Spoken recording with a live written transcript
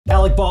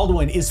Alec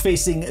Baldwin is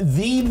facing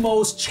the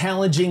most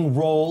challenging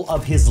role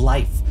of his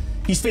life.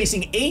 He's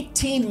facing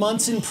 18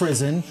 months in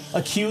prison,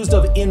 accused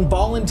of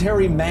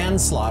involuntary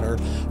manslaughter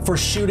for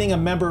shooting a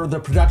member of the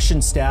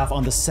production staff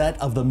on the set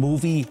of the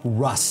movie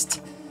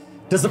Rust.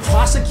 Does the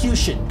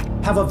prosecution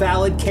have a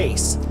valid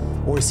case?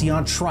 Or is he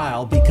on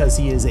trial because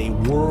he is a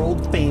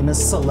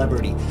world-famous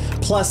celebrity?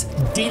 Plus,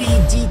 Diddy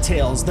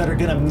details that are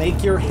gonna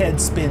make your head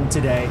spin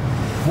today.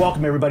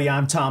 Welcome, everybody.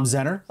 I'm Tom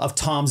Zenner of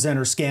Tom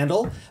Zenner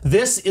Scandal.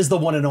 This is the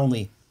one and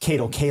only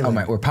Kato. Oh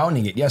my, we're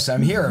pounding it. Yes,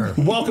 I'm here.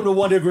 Welcome to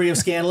 1 Degree of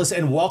Scandalous,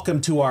 and welcome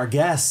to our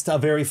guest, a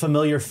very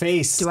familiar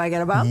face. Do I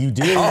get a bump? You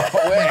do. Oh,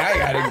 wait,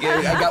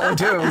 I got one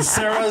too.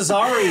 Sarah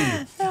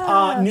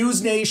Zari,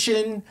 News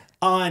Nation.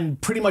 On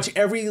pretty much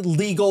every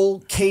legal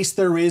case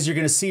there is, you're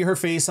going to see her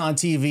face on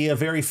TV, a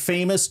very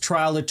famous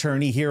trial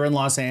attorney here in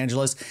Los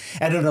Angeles,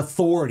 and an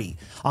authority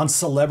on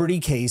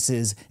celebrity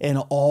cases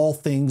and all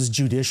things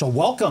judicial.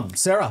 Welcome,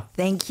 Sarah.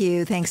 Thank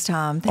you. Thanks,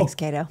 Tom. Thanks,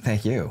 Kato.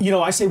 Thank you. You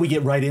know, I say we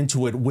get right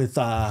into it with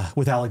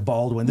Alec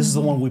Baldwin. This is the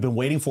one we've been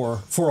waiting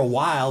for a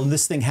while, and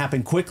this thing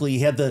happened quickly. He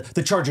had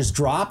the charges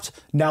dropped.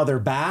 Now they're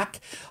back.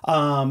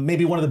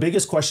 Maybe one of the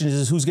biggest questions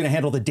is who's going to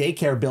handle the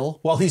daycare bill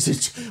while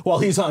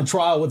he's on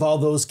trial with all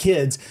those kids.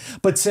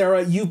 But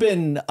Sarah, you've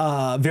been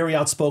very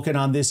outspoken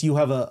on this. You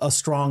have a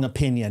strong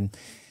opinion.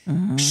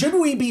 Should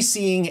we be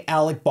seeing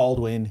Alec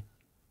Baldwin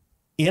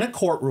in a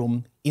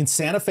courtroom in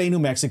Santa Fe, New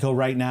Mexico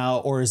right now,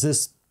 or is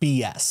this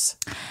BS?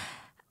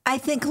 I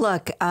think,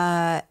 look,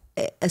 a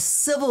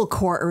civil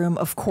courtroom,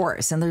 of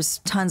course, and there's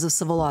tons of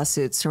civil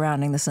lawsuits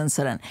surrounding this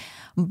incident,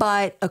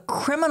 but a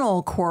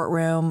criminal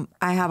courtroom,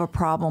 I have a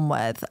problem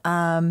with.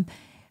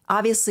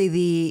 Obviously,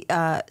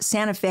 the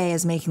Santa Fe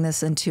is making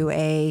this into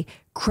a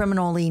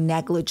criminally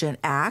negligent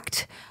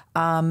act,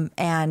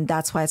 and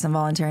that's why it's an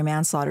involuntary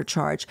manslaughter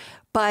charge.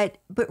 But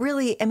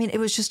really, I mean, it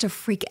was just a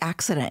freak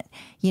accident,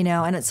 you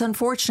know, and it's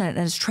unfortunate and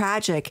it's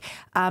tragic.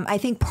 I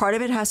think part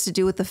of it has to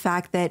do with the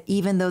fact that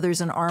even though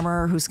there's an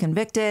armorer who's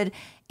convicted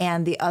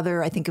and the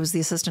other, I think it was the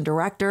assistant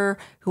director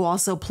who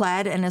also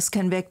pled and is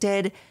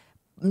convicted,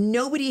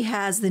 nobody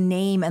has the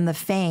name and the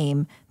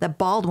fame that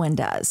Baldwin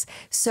does.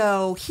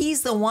 So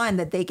he's the one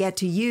that they get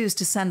to use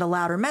to send a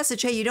louder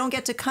message. Hey, you don't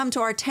get to come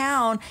to our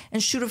town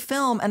and shoot a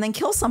film and then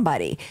kill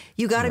somebody.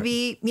 You got to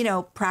be, you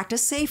know,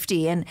 practice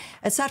safety and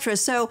etc.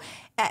 So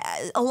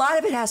a lot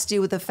of it has to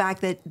do with the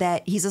fact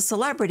that he's a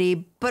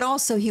celebrity, but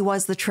also he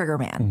was the trigger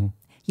man.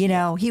 You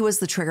know, he was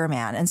the trigger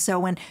man. And so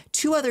when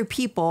two other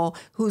people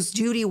whose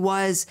duty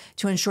was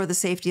to ensure the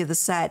safety of the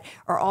set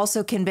are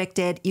also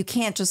convicted, you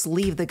can't just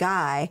leave the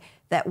guy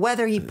that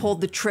whether he pulled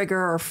the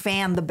trigger or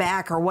fanned the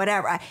back or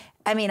whatever.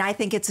 I mean, I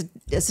think it's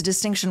a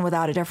distinction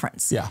without a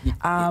difference. Yeah.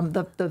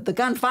 The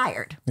gun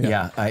fired.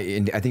 Yeah,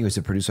 and I think he was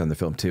a producer on the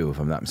film too, if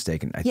I'm not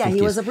mistaken. I think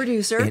he was a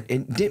producer.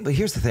 But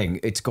here's the thing: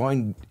 it's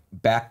going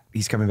back.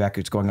 He's coming back.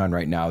 It's going on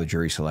right now, the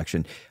jury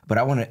selection. But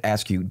I want to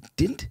ask you: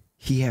 didn't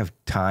he have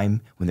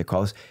time when they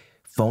call us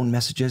phone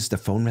messages? The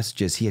phone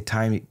messages he had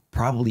time. He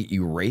probably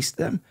erased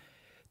them.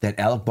 That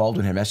Alec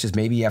Baldwin had messages,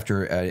 maybe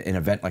after an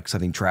event like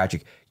something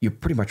tragic, you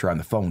pretty much are on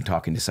the phone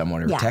talking to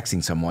someone or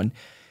texting someone.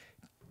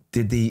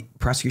 Did the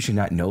prosecution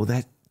not know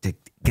that to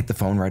get the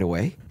phone right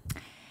away?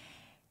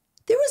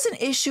 There was an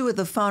issue with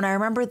the phone. I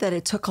remember that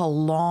it took a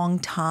long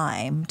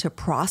time to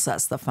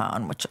process the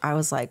phone, which I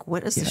was like,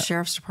 what is the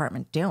sheriff's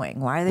department doing?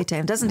 Why are they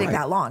taking? It doesn't take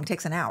that long. It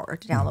takes an hour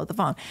to download the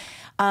phone.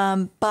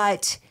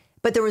 But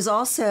there was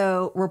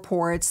also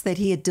reports that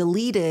he had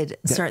deleted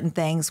certain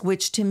things,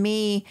 which to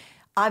me,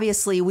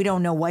 obviously, we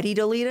don't know what he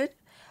deleted.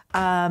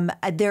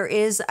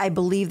 I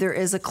believe there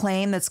is a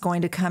claim that's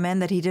going to come in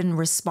that he didn't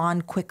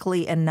respond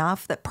quickly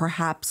enough, that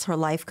perhaps her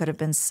life could have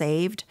been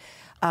saved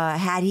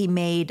had he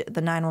made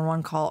the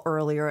 911 call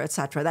earlier, et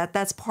cetera.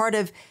 That's part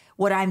of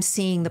what I'm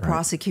seeing the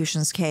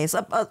prosecution's case,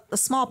 a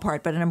small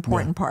part, but an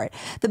important part.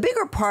 The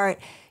bigger part,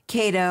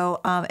 Kato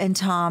and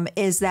Tom,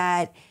 is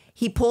that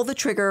he pulled the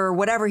trigger or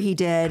whatever he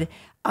did.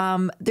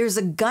 There's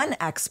a gun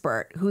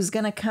expert who's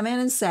going to come in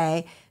and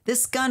say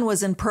this gun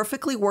was in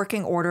perfectly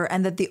working order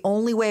and that the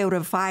only way it would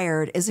have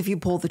fired is if you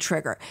pull the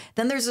trigger.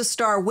 Then there's a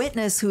star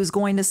witness who's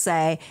going to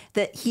say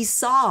that he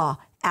saw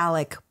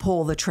Alec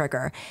pull the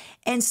trigger.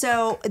 And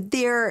so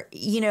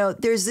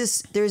there's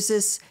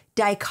this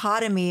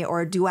dichotomy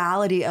or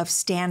duality of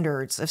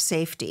standards of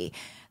safety.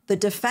 The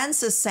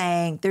defense is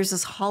saying there's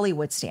this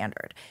Hollywood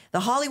standard.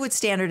 The Hollywood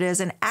standard is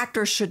an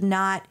actor should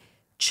not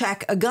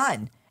check a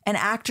gun. An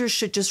actor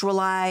should just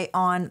rely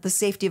on the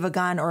safety of a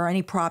gun or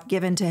any prop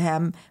given to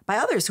him by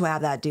others who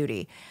have that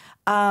duty.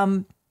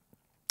 The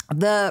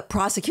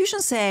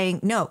prosecution saying,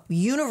 no,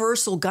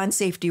 universal gun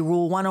safety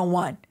rule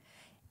 101.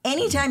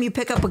 Anytime you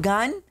pick up a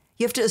gun,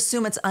 you have to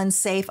assume it's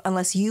unsafe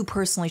unless you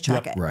personally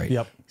check it. Right.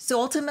 Yep. So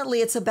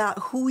ultimately, it's about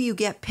who you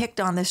get picked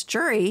on this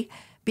jury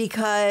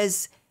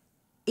because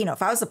you know,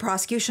 if I was the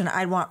prosecution,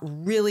 I'd want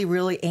really,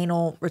 really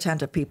anal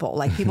retentive people,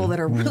 like people that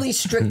are really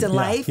strict in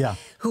life,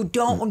 who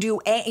don't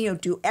do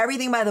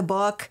everything by the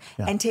book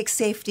and take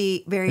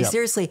safety very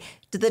seriously.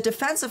 The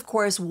defense, of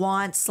course,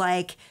 wants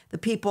like the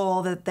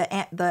people that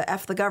the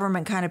F the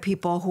government kind of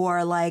people who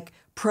are like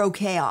pro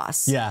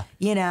chaos. Yeah.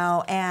 You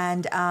know,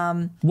 and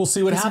we'll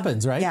see what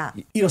happens, right? Yeah.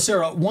 You know,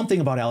 Sarah, one thing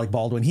about Alec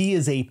Baldwin, he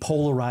is a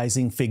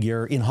polarizing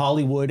figure in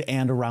Hollywood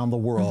and around the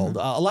world.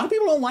 A lot of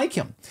people don't like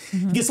him.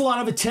 He gets a lot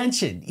of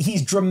attention.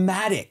 He's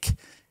dramatic.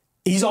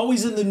 He's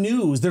always in the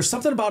news. There's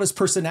something about his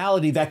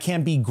personality that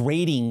can be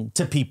grating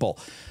to people.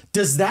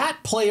 Does that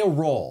play a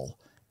role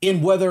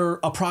in whether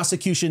a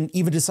prosecution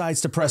even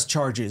decides to press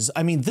charges?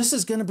 I mean, this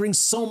is going to bring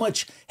so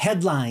much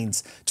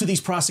headlines to these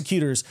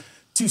prosecutors,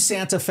 to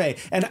Santa Fe.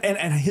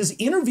 And his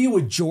interview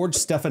with George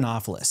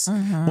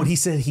Stephanopoulos, when he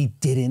said he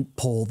didn't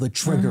pull the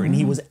trigger and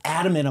he was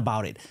adamant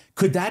about it,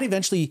 could that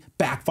eventually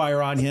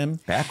backfire on him?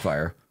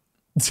 Backfire?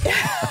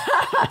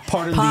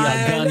 Pardon the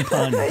gun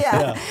pun.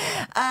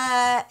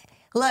 Yeah.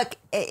 Look,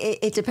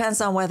 it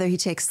depends on whether he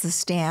takes the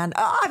stand.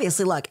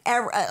 Obviously, look,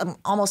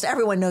 almost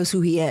everyone knows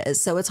who he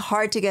is, so it's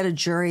hard to get a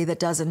jury that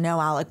doesn't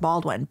know Alec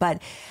Baldwin.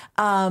 But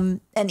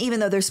and even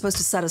though they're supposed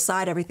to set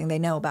aside everything they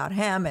know about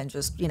him and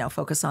just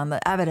focus on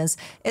the evidence,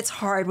 it's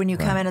hard when you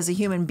come in as a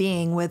human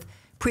being with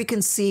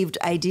preconceived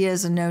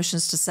ideas and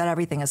notions to set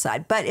everything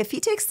aside. But if he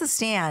takes the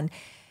stand,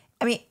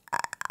 I mean,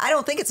 I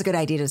don't think it's a good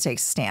idea to take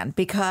a stand,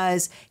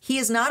 because he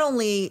is not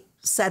only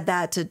said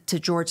that to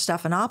George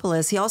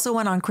Stephanopoulos, he also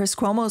went on Chris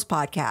Cuomo's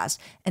podcast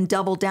and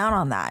doubled down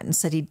on that and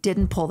said he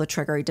didn't pull the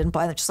trigger. He didn't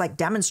just like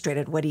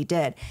demonstrated what he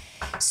did.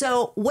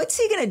 So what's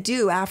he going to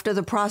do after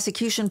the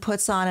prosecution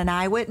puts on an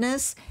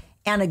eyewitness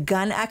and a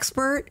gun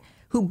expert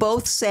who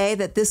both say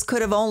that this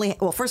could have only,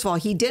 well, first of all,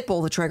 he did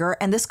pull the trigger,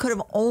 and this could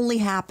have only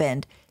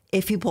happened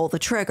if he pulled the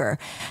trigger.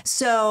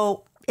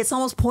 So it's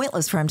almost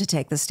pointless for him to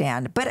take the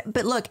stand. But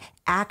look,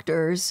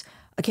 actors,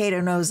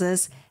 Kato knows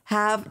this,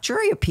 have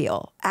jury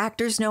appeal.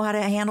 Actors know how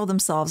to handle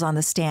themselves on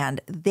the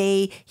stand.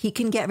 He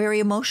can get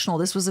very emotional.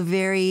 This was a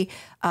very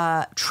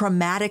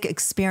traumatic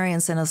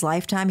experience in his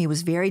lifetime. He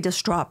was very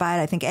distraught by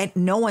it. I think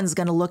no one's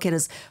going to look at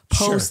his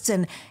posts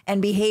and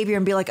behavior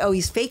and be like, oh,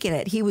 he's faking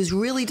it. He was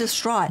really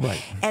distraught.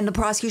 Right. And the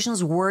prosecution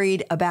was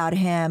worried about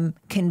him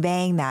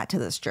conveying that to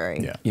this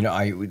jury. Yeah. You know,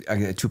 I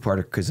a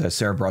two-parter, because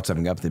Sarah brought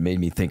something up that made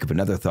me think of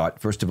another thought.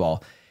 First of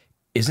all,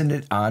 isn't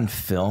it on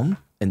film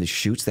in the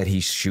shoots that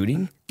he's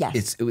shooting?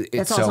 Yes,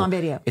 it's also on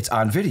video. It's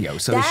on video.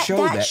 So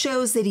that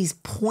shows that he's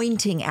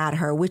pointing at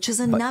her, which is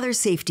another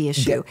safety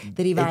issue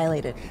that he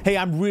violated. Hey,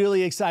 I'm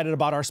really excited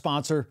about our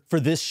sponsor for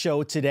this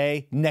show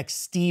today,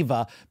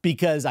 Nextiva,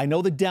 because I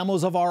know the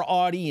demos of our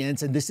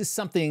audience, and this is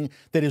something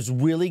that is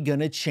really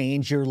going to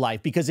change your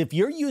life. Because if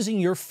you're using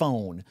your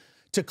phone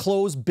to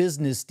close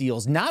business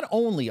deals, not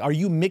only are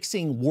you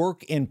mixing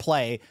work and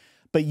play,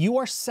 but you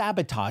are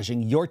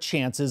sabotaging your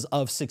chances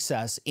of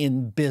success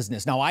in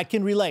business. Now, I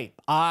can relate.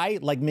 I,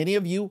 like many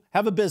of you,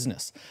 have a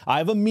business. I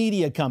have a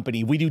media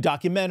company. We do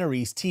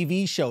documentaries,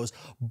 TV shows,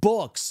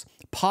 books,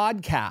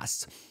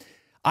 podcasts.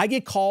 I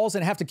get calls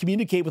and have to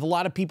communicate with a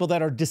lot of people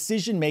that are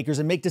decision makers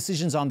and make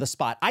decisions on the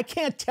spot. I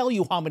can't tell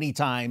you how many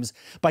times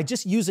by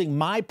just using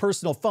my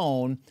personal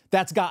phone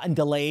that's gotten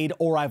delayed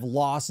or I've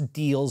lost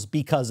deals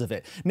because of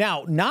it.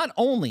 Now, not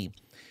only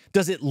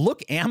does it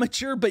look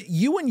amateur, but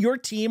you and your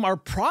team are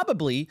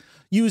probably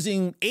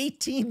using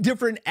 18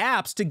 different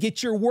apps to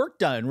get your work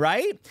done,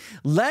 right?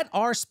 Let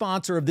our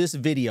sponsor of this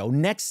video,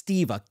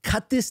 Nextiva,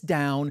 cut this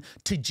down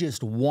to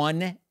just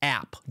one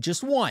app,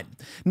 just one.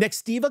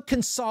 Nextiva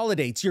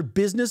consolidates your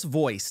business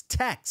voice,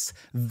 texts,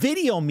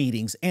 video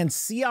meetings, and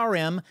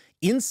CRM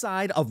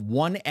inside of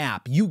one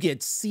app. You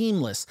get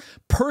seamless,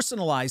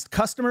 personalized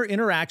customer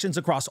interactions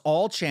across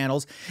all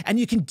channels, and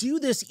you can do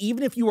this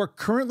even if you are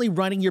currently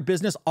running your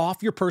business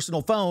off your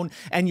personal phone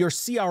and your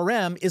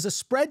CRM is a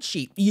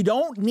spreadsheet. You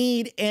don't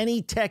need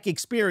any tech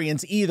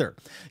experience either.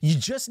 You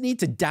just need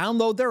to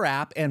download their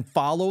app and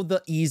follow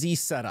the easy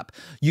setup.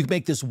 You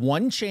make this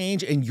one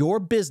change and your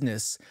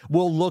business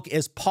will look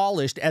as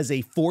polished as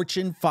a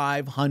Fortune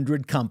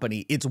 500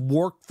 company. It's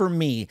worked for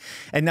me.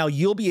 And now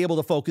you'll be able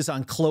to focus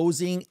on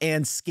closing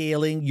and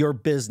scaling your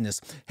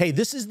business. Hey,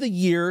 this is the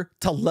year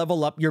to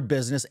level up your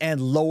business and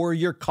lower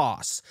your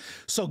costs.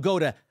 So go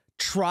to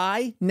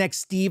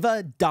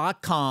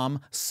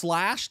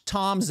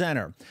trynextiva.com/Tom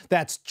Zenner.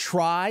 That's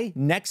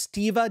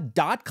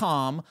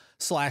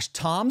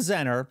trynextiva.com/Tom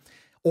Zenner,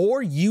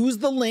 or use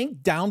the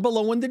link down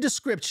below in the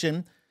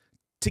description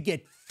to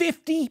get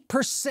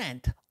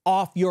 50%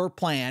 off your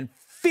plan.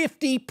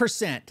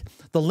 50%.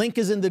 The link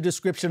is in the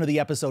description of the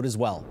episode as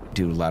well.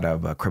 Do a lot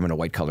of criminal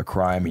white-collar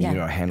crime, and you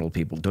know, handle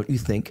people. Don't you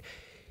think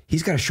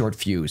he's got a short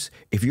fuse?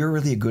 If you're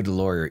really a good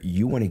lawyer,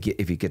 you want to get,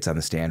 if he gets on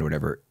the stand or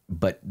whatever,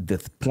 but the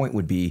point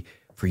would be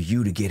for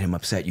you to get him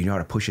upset. You know how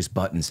to push his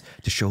buttons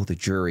to show the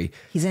jury.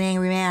 He's an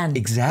angry man.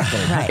 Exactly.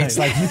 Right. It's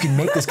like you can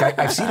make this guy,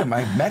 I've seen him,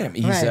 I've met him.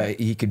 He's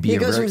he could be He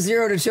goes from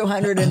 0 to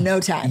 200 in no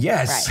time.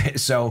 Yes. Right.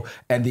 So,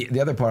 and the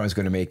other point I was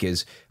going to make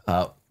is,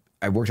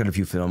 I worked on a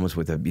few films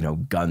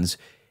with, guns.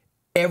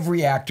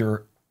 Every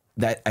actor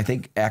that I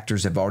think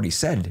actors have already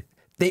said,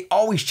 they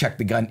always check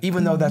the gun,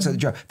 even though that's a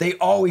job. They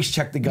always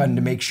check the gun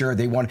to make sure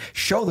they want to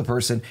show the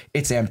person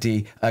it's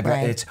empty,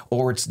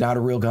 or it's not a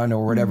real gun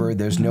or whatever.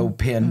 There's no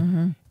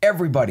pin.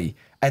 Everybody.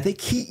 I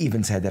think he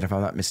even said that, if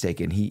I'm not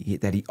mistaken,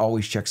 that he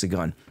always checks a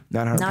gun.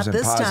 Not 100% Not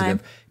this positive. time.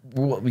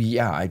 Well,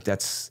 yeah,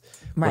 that's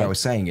what I was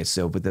saying. Is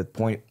so, but the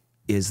point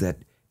is that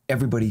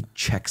everybody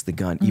checks the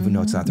gun, even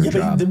though it's not their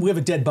job. But we have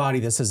a dead body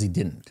that says he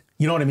didn't.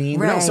 You know what I mean?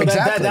 Right. No, so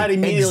Exactly. that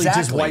immediately just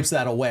Exactly. wipes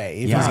that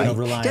away. If Yeah. he's going Right. to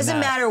rely on Doesn't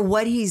that. matter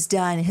what he's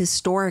done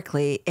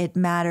historically. It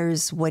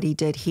matters what he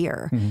did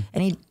here,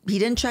 and he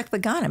didn't check the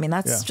gun. I mean,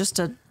 that's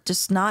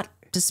just not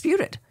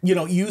disputed. You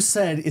know, you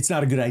said it's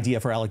not a good idea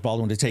for Alec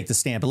Baldwin to take the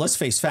stand, but let's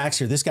face facts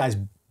here. This guy's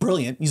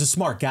brilliant. He's a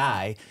smart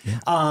guy,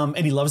 and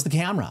he loves the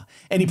camera.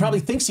 And he probably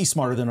thinks he's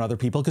smarter than other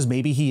people, because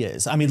maybe he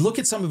is. I mean, look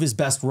at some of his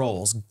best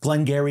roles.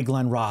 Glengarry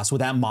Glen Ross with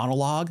that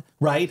monologue,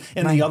 right?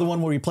 And the other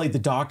one where he played the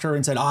doctor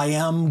and said, "I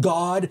am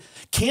God."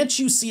 Can't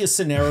you see a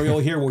scenario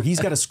here where he's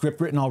got a script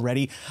written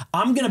already?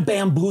 I'm going to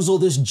bamboozle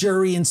this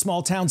jury in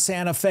small town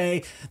Santa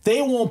Fe. They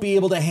won't be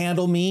able to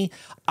handle me.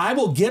 I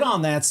will get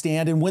on that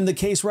stand and win the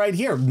case right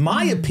here.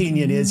 My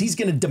opinion is he's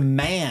going to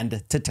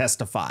demand to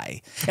testify.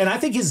 And I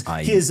think his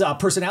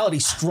personality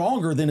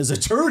stronger than his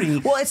attorney.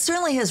 Well, it's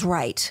certainly his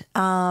right.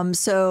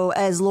 So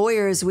as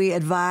lawyers, we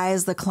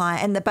advise the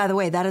client. And by the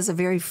way, that is a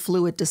very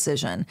fluid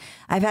decision.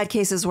 I've had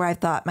cases where I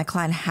thought my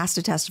client has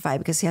to testify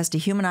because he has to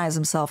humanize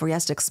himself, or he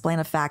has to explain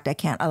a fact I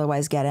can't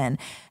otherwise get in.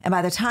 And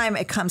by the time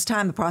it comes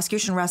time, the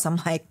prosecution rests, I'm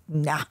like,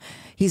 nah,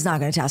 he's not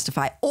going to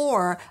testify.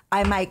 Or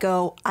I might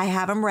go, I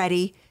have him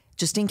ready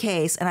just in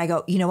case. And I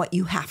go, you know what?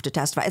 You have to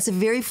testify. It's a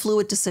very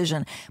fluid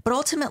decision. But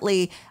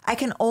ultimately, I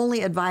can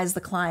only advise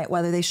the client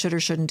whether they should or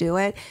shouldn't do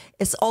it.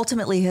 It's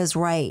ultimately his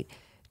right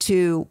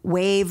to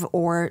waive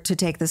or to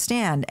take the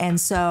stand. And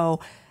so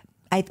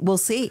we'll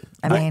see.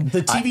 I mean,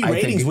 the TV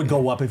ratings would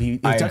go up if he.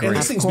 I And agree.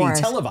 this thing's Of being course.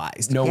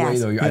 televised. No way, Yes.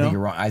 though. I You think know? you're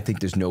wrong. I think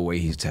there's no way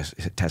he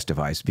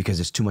testifies, because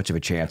it's too much of a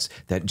chance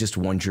that just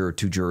one juror,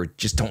 two jurors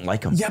just don't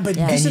like him. Yeah, but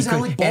Yeah. this And is you could-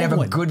 Alec And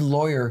Baldwin. if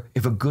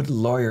a good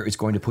lawyer is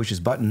going to push his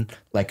button,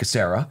 like a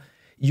Sarah,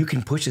 you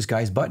can push this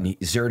guy's button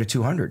 0 to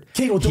 200.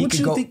 Kato, He don't could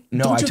you go- think?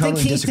 No, don't I you totally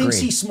think he disagree. thinks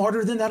he's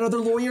smarter than that other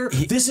lawyer?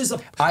 This is a.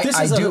 This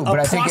I is do, a but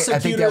I prosecutor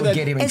think that would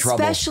get him in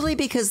trouble. especially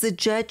because the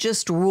judge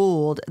just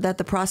ruled that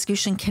the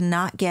prosecution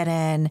cannot get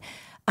in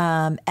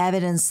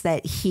evidence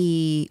that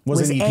he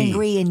Was was an EP.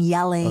 angry and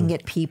yelling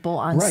at people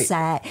on Right.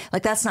 set.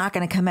 Like, that's not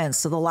going to come in.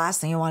 So the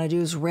last thing you want to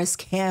do is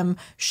risk him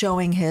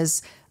showing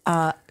his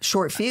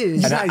short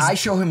fuse. And I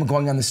show him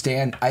going on the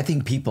stand. I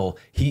think people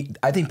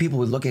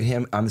would look at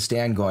him on the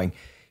stand going,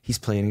 he's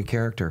playing a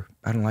character.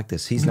 I don't like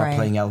this. He's not Right.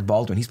 playing Alec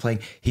Baldwin.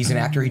 He's an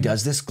actor. He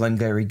does this. Glenn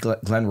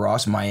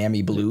Ross,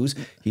 Miami Blues.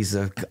 He's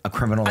a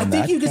criminal I in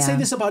think that. you could say Yeah.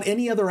 this about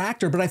any other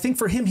actor, but I think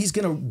for him, he's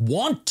going to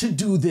want to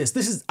do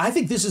this. I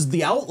think this is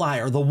the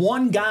outlier, the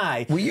one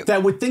guy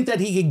that would think that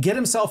he could get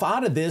himself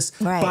out of this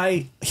Right.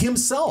 by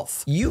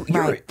himself. You're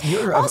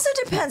Also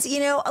depends,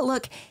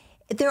 look,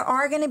 there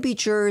are going to be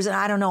jurors, and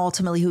I don't know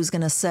ultimately who's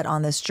going to sit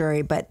on this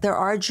jury, but there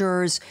are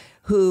jurors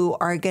who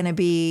are going to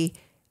be,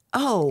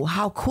 oh,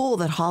 how cool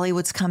that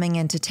Hollywood's coming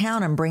into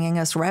town and bringing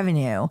us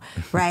revenue,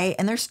 right?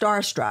 And they're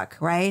starstruck,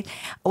 right?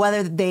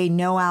 Whether they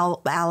know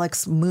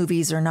Alec's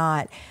movies or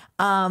not.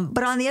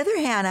 But on the other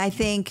hand, I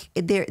think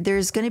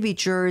there's going to be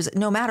jurors,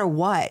 no matter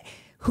what,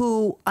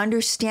 who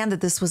understand that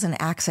this was an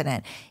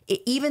accident.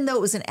 Even though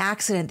it was an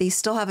accident, they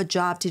still have a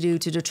job to do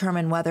to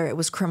determine whether it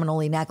was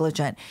criminally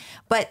negligent.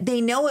 But they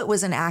know it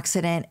was an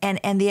accident.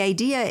 And the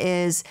idea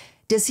is,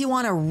 does he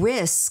want to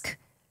risk,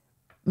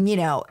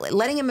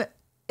 letting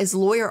his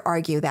lawyer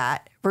argue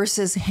that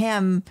versus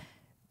him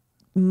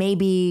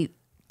maybe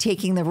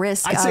taking the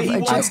risk I say of he a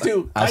wants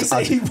to. I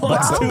say he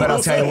wants to. But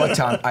I'll tell you what,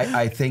 Tom,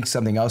 I think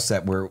something else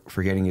that we're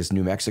forgetting is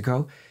New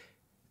Mexico.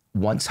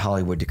 Once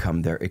Hollywood to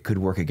come there, it could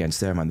work against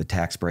them on the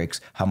tax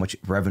breaks, how much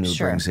revenue it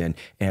Sure. brings in.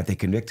 And if they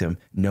convict him,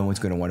 no one's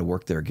going to want to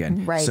work there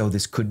again. Right. So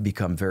this could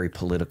become very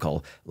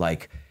political.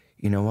 Like,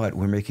 you know what?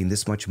 We're making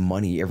this much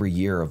money every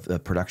year of the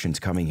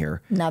productions coming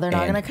here. Now they're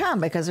not And going to come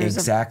because there's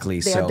exactly.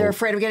 they're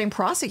afraid of getting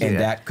prosecuted.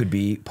 And that could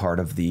be part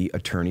of the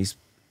attorney's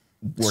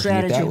working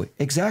Strategy. it that way.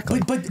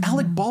 Exactly. But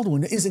Alec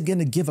Baldwin isn't going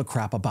to give a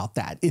crap about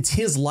that. It's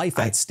his life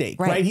at stake,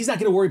 right? Right. He's not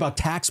going to worry about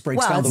tax breaks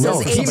well, down it's the road.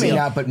 No, for he somebody may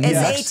else. not, but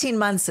it's 18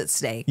 months at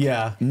stake.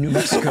 Yeah. New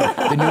Mexico,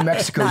 the New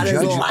Mexico Not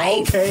his judge.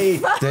 life. Okay.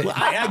 The-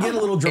 I get a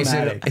little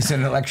dramatic. It's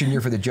an election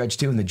year for the judge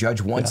too, and the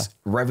judge wants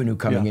revenue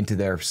coming into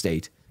their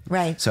state.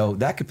 Right. So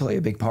that could play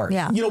a big part.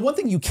 Yeah. You know, one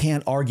thing you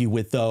can't argue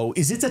with, though,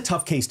 is it's a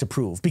tough case to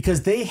prove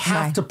because they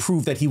have Right. to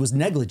prove that he was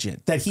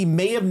negligent, that he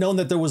may have known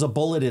that there was a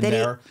bullet in That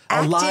there, he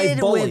a live acted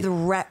bullet.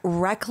 with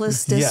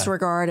reckless Yeah.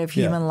 disregard of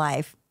human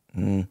life.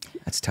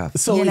 That's tough.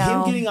 So You him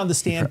know? getting on the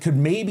stand could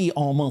maybe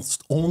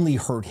almost only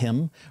hurt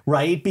him,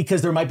 right?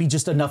 Because there might be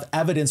just enough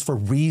evidence for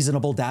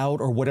reasonable doubt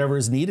or whatever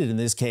is needed in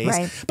this case.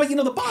 Right. But the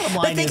bottom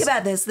line But think is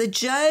about this. The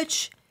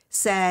judge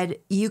said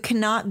you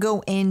cannot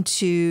go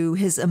into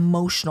his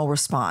emotional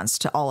response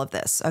to all of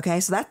this.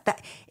 Okay. So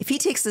that if he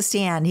takes the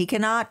stand, he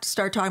cannot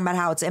start talking about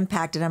how it's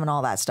impacted him and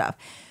all that stuff.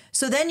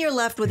 So then you're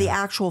left with the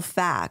actual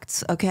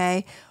facts.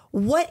 Okay.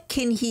 what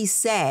can he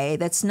say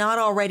that's not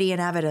already in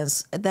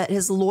evidence that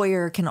his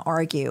lawyer can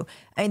argue?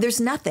 I mean,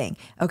 there's nothing.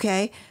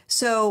 Okay.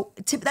 So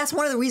that's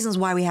one of the reasons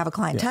why we have a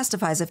client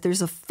testifies. If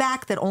there's a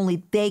fact that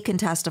only they can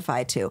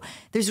testify to,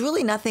 there's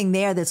really nothing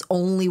there that's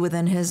only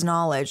within his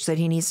knowledge that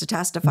he needs to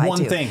testify to.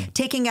 One thing.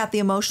 Taking out the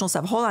emotional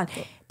stuff. Hold on.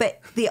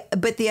 But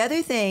the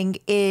other thing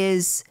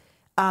is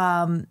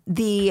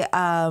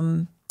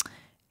the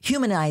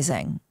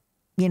humanizing.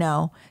 You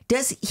know,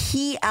 does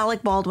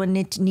Alec Baldwin,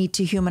 need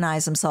to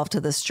humanize himself to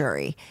this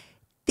jury?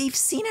 They've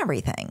seen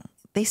everything.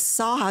 They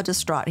saw how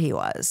distraught he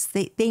was.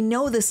 They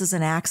know this is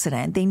an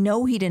accident. They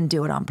know he didn't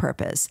do it on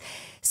purpose.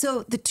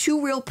 So the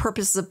two real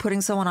purposes of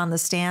putting someone on the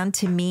stand,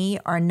 to me,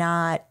 are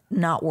not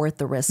worth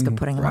the risk of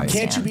putting them on the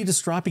stand. Can't you be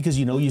distraught because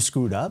you know you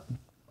screwed up?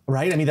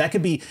 Right? I mean, that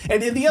could be,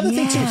 and the other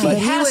thing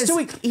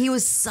too, he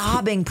was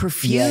sobbing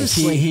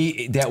profusely.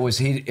 He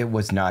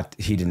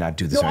did not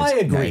do this. No, I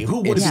agree. Who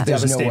would have been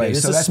devastated? No way.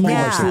 It's so a that's small the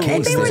And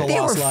case. they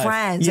were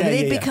friends. I mean,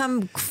 they'd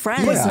become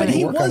friends. But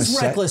he work on was a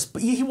set. reckless.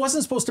 But he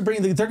wasn't supposed to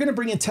bring. They're going to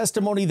bring in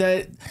testimony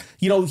that,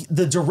 you know,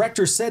 the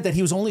director said that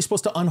he was only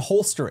supposed to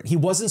unholster it. He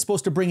wasn't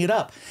supposed to bring it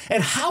up.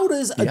 And how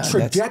does a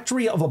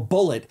trajectory of a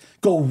bullet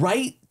go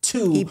right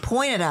to? He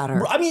pointed at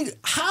her. I mean,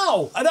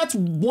 how? That's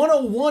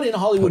 101 in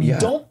Hollywood. You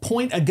don't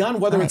point a gun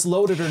whether it's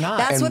loaded or not.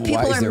 That's what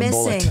people are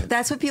missing. Bullet?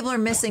 That's what people are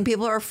missing.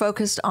 People are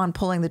focused on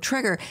pulling the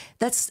trigger.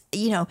 That's,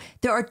 you know,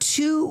 there are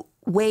two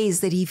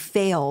ways that he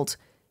failed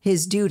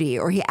his duty,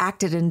 or he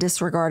acted in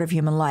disregard of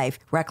human life,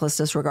 reckless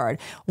disregard.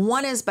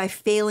 One is by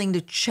failing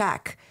to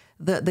check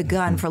the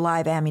gun for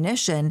live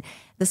ammunition.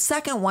 The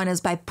second one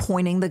is by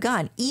pointing the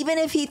gun, even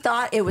if he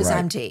thought it was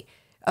empty.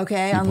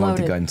 Okay, you unloaded.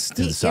 Point the guns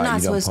to the side. You're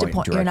not supposed to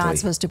point. You're not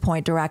supposed to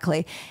point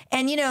directly.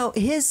 And you know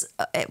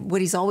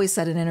what he's always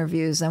said in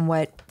interviews, and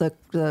what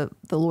the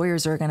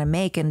lawyers are going to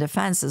make in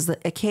defense is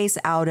that a case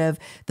out of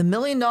the $1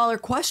 million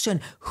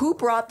question: who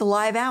brought the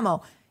live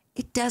ammo?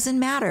 It doesn't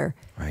matter.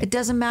 Right. It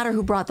doesn't matter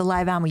who brought the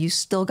live ammo. You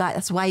still got.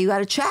 That's why you got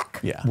to check.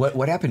 Yeah.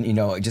 What happened? You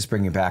know, just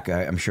bringing it back.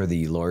 I'm sure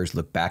the lawyers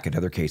look back at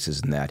other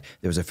cases in that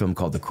there was a film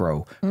called The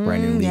Crow.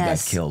 Brandon Lee got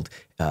killed,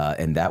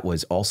 and that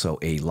was also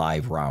a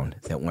live round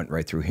that went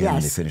right through him.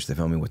 And they finished the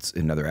filming with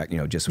another act. You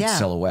know, just with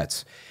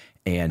silhouettes.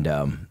 And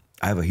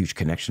I have a huge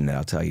connection that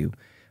I'll tell you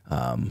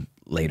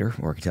later,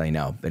 or I can tell you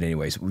now. But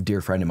anyways, a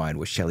dear friend of mine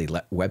was Shelley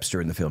Webster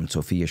in the film.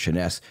 Sophia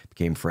Shaness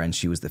became friends.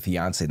 She was the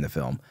fiance in the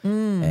film.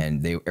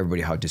 And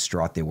everybody, how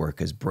distraught they were,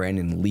 because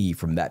Brandon Lee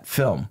from that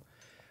film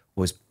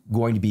was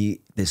going to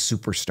be this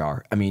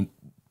superstar. I mean,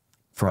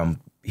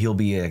 he'll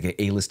be like an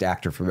A-list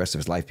actor for the rest of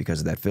his life because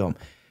of that film.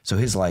 So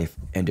his life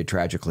ended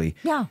tragically.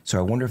 Yeah. So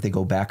I wonder if they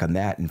go back on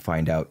that and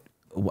find out.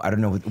 I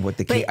don't know what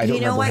the case. I don't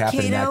remember what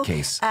happened in that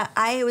case.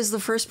 I was the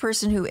first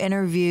person who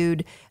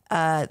interviewed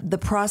the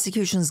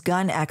prosecution's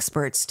gun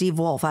expert, Steve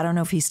Wolf. I don't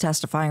know if he's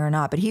testifying or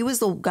not, but he was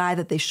the guy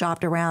that they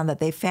shopped around, that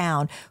they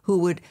found, who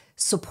would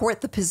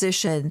support the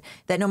position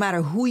that no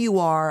matter who you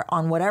are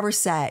on whatever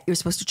set, you're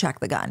supposed to check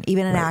the gun,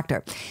 even an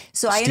actor.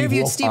 So I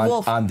interviewed Steve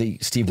Wolf on the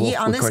Steve Wolf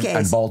on this case,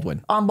 on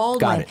Baldwin. On Baldwin,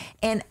 got it.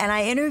 And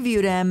I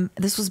interviewed him.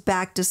 This was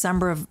back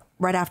December of.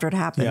 Right after it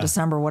happened,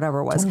 December,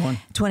 whatever it was,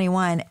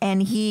 21.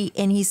 And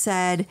he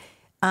said,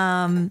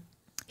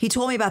 he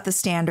told me about the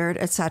standard,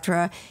 et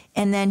cetera.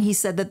 And then he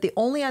said that the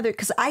only other,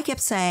 because I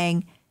kept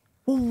saying,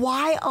 well,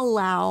 why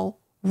allow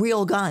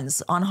real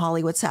guns on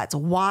Hollywood sets?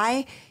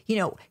 Why, you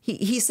know,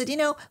 he said, you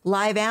know,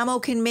 live ammo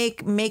can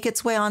make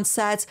its way on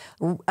sets.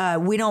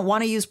 We don't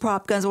want to use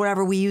prop guns or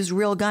whatever. We use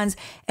real guns.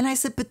 And I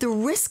said, but the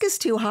risk is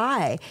too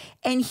high.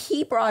 And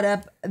he brought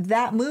up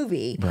that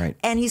movie. Right.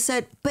 And he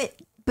said,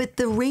 but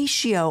the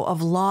ratio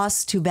of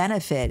loss to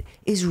benefit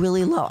is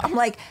really low. I'm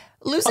like,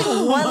 losing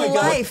one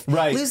life,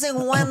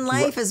 losing one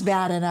life is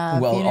bad enough.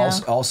 Well, you know?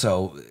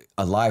 also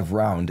a live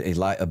round,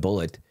 a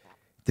bullet.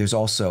 There's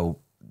also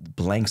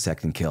blank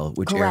second kill,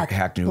 which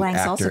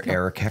actor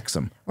Eric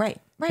Hexum. Right.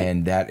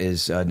 And that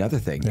is another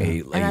thing.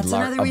 And that's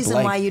another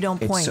reason why you don't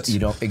point. You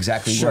don't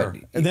exactly. Sure.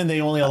 And then they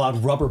only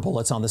allowed rubber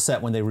bullets on the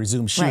set when they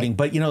resumed shooting.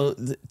 But you know,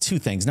 two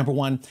things. Number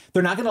one,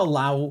 they're not going to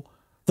allow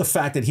the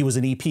fact that he was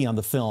an EP on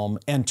the film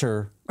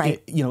enter,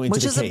 you know, into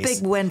Which the is case.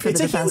 a big win for the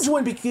defense. It's a huge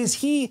win because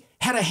he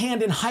had a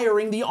hand in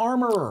hiring the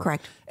armorer.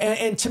 Correct.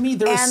 And to me,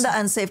 there's... And the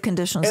unsafe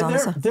conditions on the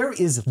set. There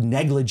is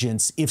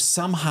negligence if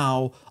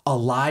somehow a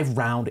live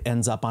round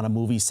ends up on a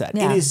movie set.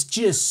 It is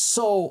just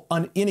so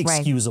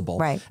inexcusable.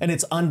 Right. And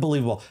it's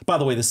unbelievable. By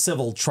the way, the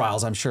civil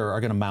trials, I'm sure,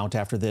 are going to mount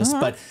after this.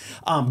 But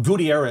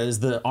Gutierrez,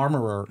 the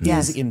armorer,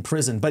 is in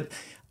prison. But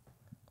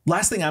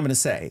last thing I'm going to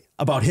say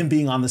about him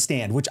being on the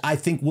stand, which I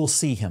think we'll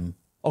see him.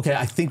 Okay,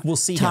 I think we'll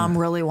see Tom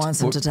really wants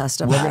him to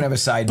testify. We're going to have a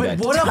side bet.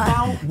 But what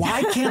about,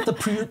 why can't the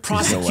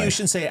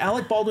prosecution say,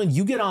 Alec Baldwin,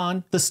 you get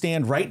on the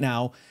stand right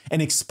now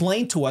and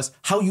explain to us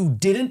how you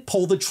didn't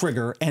pull the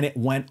trigger and it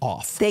went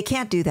off? They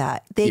can't do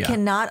that. They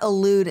cannot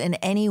allude in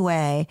any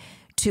way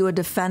to a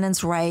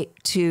defendant's right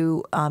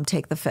to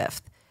take the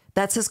fifth.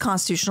 That's his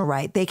constitutional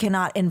right. They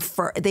cannot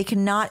infer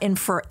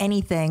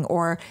anything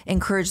or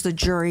encourage the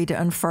jury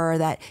to infer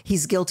that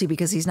he's guilty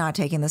because he's not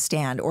taking the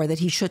stand or that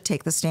he should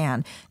take the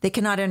stand. They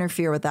cannot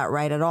interfere with that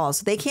right at all.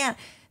 So they got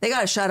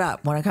to shut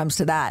up when it comes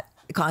to that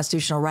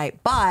constitutional right.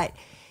 But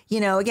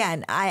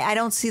again, I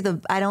don't see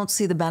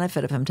the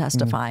benefit of him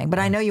testifying, but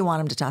I know you want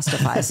him to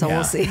testify, so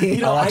we'll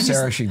see. I love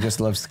Sarah. She just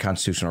loves the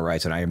constitutional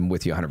rights, and I am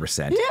with you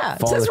 100%. Yeah,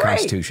 follow the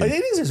Constitution. It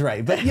is his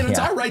right, but it's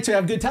our right to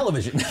have good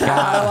television. It's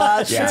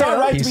It's our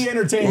right to be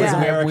entertained as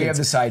Americans. We have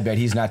the side bet.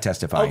 He's not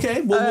testifying.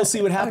 Okay, well, we'll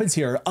see what happens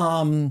here.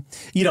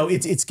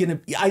 It's gonna.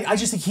 I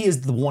just think he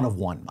is the one of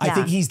one. I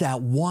think he's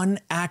that one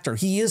actor.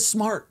 He is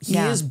smart. He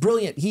is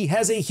brilliant. He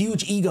has a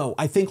huge ego.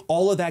 I think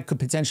all of that could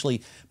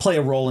potentially play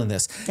a role in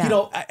this.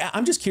 Yeah.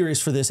 I'm just curious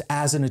for this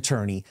as an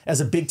attorney, as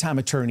a big time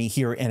attorney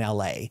here in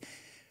LA.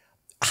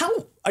 How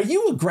are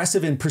you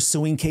aggressive in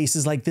pursuing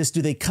cases like this?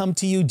 Do they come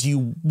to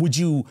you? Would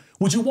you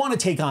want to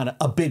take on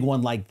a big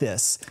one like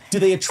this? Do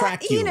they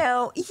attract you?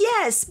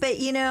 Yes, but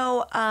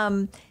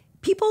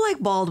people like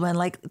Baldwin,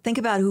 think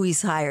about who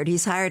he's hired.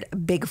 He's hired a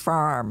big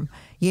firm.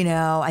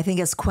 I think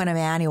it's Quinn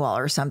Emanuel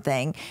or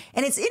something.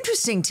 And it's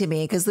interesting to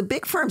me because the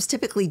big firms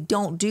typically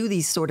don't do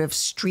these sort of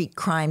street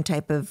crime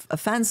type of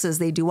offenses.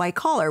 They do white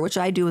collar, which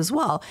I do as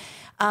well.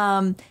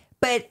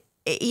 But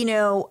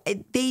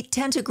they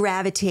tend to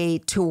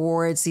gravitate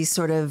towards these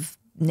sort of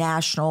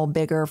national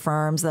bigger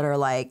firms that are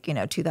like,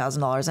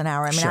 $2,000 an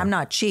hour. I mean, I'm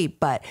not cheap,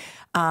 but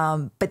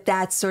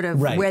that's sort of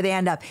where they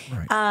end up.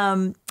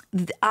 Right.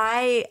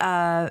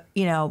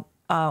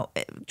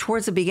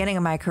 Towards the beginning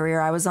of my career,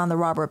 I was on the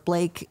Robert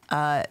Blake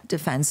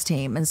defense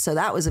team. And so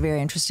that was a very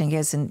interesting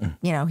case. And,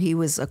 he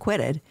was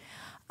acquitted.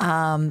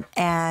 So,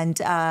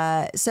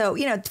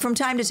 from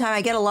time to time,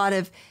 I get a lot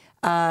of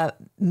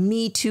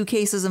Me Too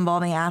cases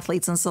involving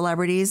athletes and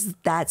celebrities.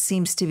 That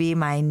seems to be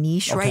my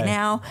niche right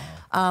now.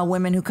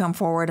 Women who come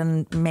forward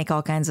and make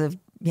all kinds of,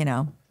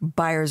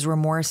 buyer's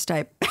remorse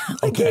type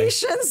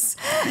allegations.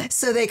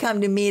 So they come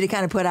to me to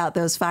kind of put out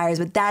those fires.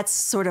 But that's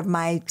sort of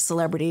my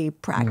celebrity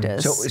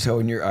practice. So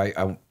in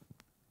your,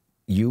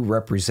 you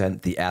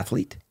represent the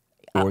athlete?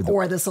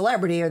 Or the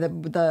celebrity, or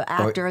the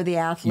actor, or the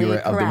athlete. You're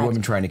the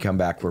woman trying to come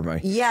back for my.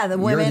 Yeah, the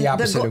women. You're the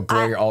opposite of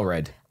Gloria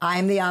Allred.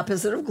 I'm the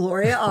opposite of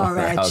Gloria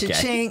Allred. Okay.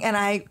 Cha-ching, and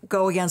I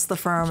go against the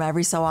firm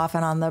every so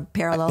often on the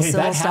parallel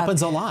civil that stuff.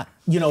 happens a lot.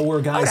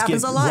 Where guys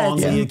get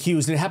wrongly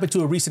accused. It happened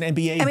to a recent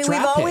NBA I mean,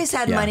 we've always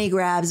had money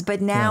grabs,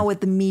 but now with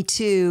the Me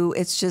Too,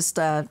 it's just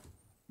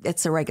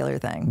it's a regular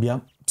thing.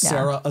 Yep.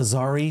 Sarah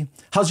Azari,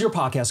 how's your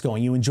podcast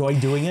going? You enjoy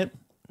doing it?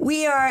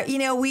 We are,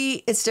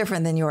 it's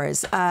different than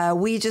yours.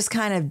 We just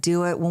kind of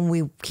do it when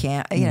we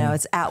can't,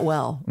 it's at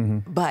will,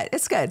 but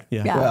it's good.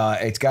 Yeah. Well,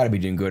 it's got to be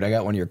doing good. I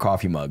got one of your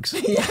coffee mugs.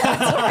 Yeah,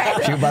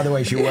 that's right. By the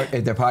way,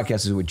 the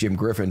podcast is with Jim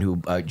Griffin,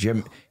 who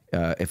Jim,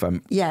 if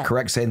I'm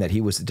correct saying that, he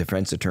was the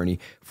defense attorney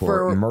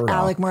for Murdaugh.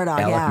 Alec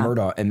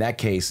Murdaugh. In that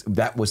case,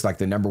 that was like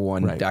the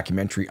 #1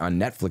 documentary on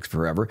Netflix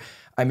forever.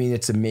 I mean,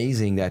 it's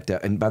amazing that,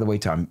 and by the way,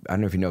 Tom, I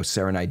don't know if you know,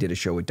 Sarah and I did a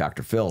show with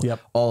Dr. Phil,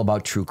 all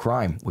about true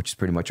crime, which is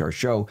pretty much our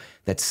show,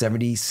 that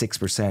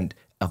 76%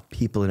 of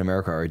people in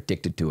America are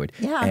addicted to it.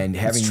 Yeah, and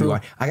having you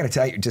on, I got to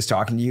tell you, just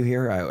talking to you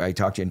here, I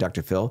talked to you and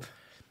Dr. Phil.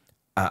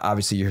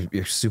 Obviously,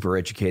 you're super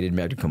educated,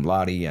 magna cum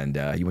laude, and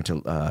you went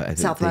to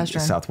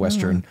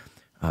Southwestern,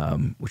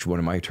 which one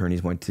of my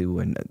attorneys went to,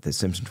 and the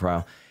Simpson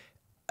trial.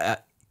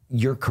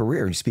 Your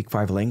career, you speak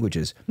 5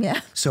 languages.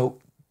 Yeah. So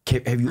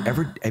have you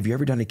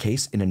ever done a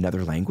case in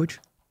another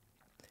language?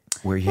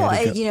 Where you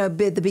at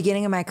the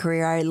beginning of my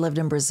career, I lived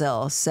in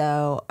Brazil,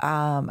 so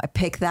I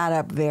picked that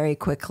up very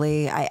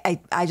quickly.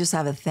 I just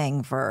have a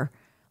thing for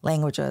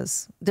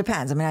languages.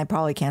 Depends. I mean, I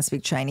probably can't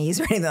speak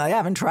Chinese or anything. I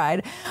haven't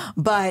tried,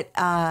 but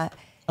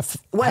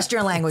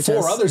Western languages.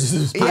 4 others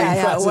is pretty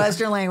impressive.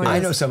 Western languages. I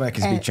know someone that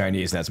can speak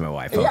Chinese. That's my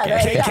wife. Okay.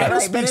 Yeah, Kato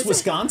speaks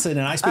Wisconsin,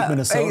 and I speak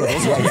Minnesota.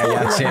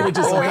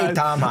 Hey,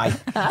 Tom, hi.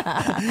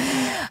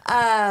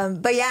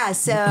 But yeah,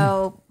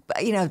 so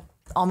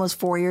almost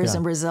 4 years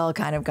in Brazil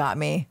kind of got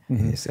me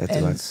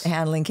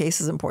handling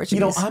cases in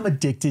Portuguese. I'm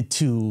addicted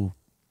to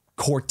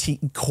court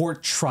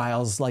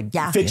trials, like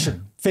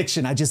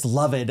fiction. I just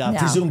love it.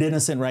 Presumed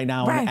Innocent right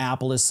now on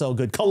Apple is so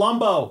good.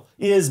 Columbo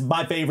is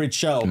my favorite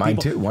show. Mine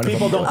too.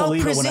 People don't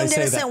believe it when I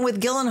say that. Presumed Innocent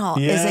with Gyllenhaal.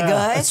 Yeah, is it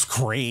good? It's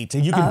great.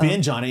 And you can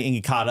binge on it and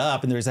get caught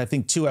up. And there's, I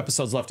think, 2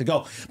 episodes left to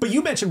go. But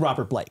you mentioned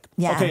Robert Blake.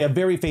 Yeah. Okay, a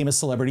very famous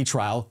celebrity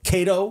trial.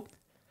 Kato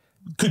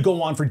could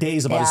go on for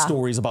days about his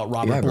stories about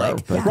Robert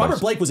Blake.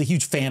 Robert Blake was a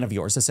huge fan of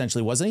yours,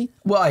 essentially, wasn't he?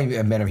 Well, I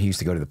met him. He used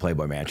to go to the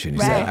Playboy Mansion.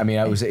 Right. I mean,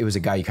 it was a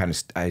guy you kind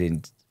of, I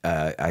didn't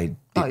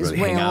really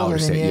hang out or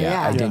say,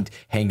 I didn't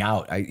hang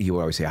out. He would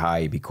always say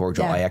hi, be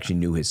cordial. I actually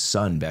knew his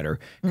son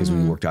better because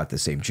we worked out at the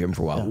same gym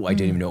for a while. I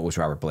didn't even know it was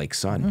Robert Blake's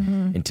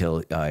son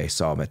until I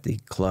saw him at the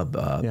club,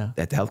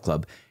 at the health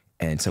club.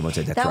 And someone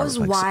said that was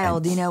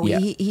wild.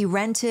 He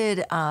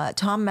rented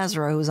Tom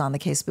Mesereau, who was on the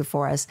case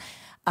before us,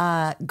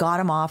 got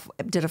him off,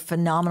 did a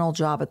phenomenal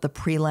job at the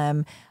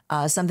prelim,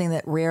 something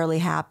that rarely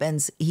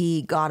happens.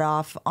 He got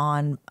off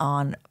on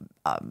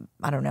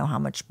I don't know how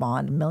much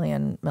bond,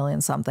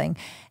 million something.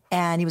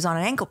 And he was on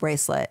an ankle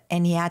bracelet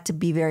and he had to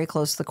be very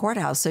close to the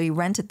courthouse. So he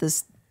rented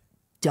this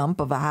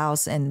dump of a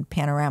house in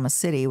Panorama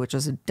City, which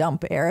is a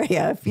dump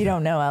area if you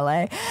don't know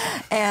LA.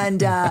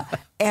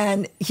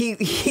 And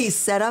he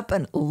set up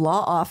a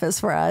law office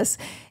for us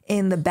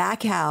in the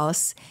back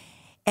house.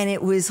 And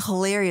it was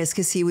hilarious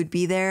because he would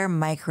be there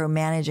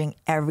micromanaging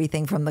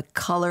everything from the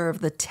color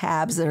of the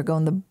tabs that are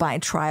going to buy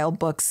trial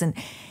books. And,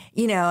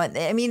 you know,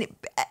 I mean,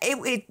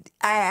 I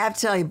have to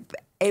tell you,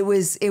 it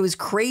was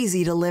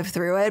crazy to live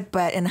through it,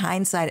 but in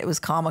hindsight, it was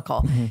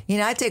comical. Mm-hmm. You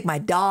know, I'd take my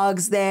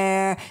dogs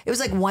there. It was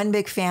like one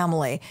big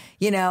family,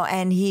 you know,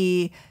 and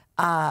he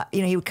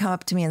would come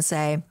up to me and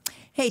say,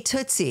 "Hey,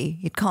 Tootsie,"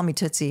 he'd call me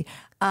Tootsie.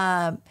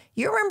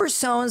 You remember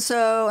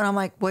so-and-so? And I'm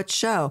like, what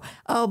show?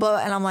 Oh,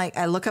 but, and I'm like,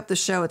 I look up the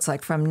show. It's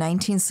like from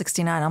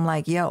 1969. I'm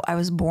like, yo, I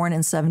was born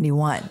in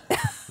 71.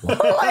 I'm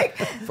like,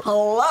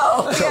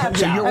 hello.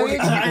 So you're working,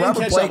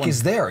 Robert Blake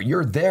is there.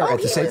 You're there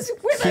at the same.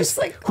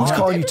 Who's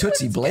calling you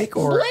Tootsie, Blake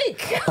or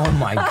Blake? Oh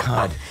my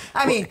God.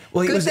 I mean,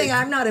 good thing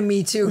I'm not a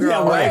Me Too girl.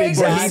 Yeah, right,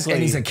 Exactly.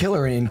 And he's a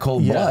killer in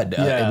cold blood,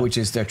 which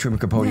is Truman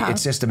Capote. Yeah.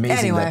 It's just amazing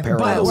Anyway, that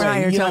parallel. By the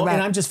way, you're talking about.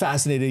 and I'm just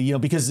fascinated, you know,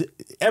 because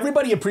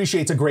everybody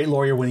appreciates a great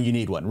lawyer when you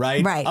need one,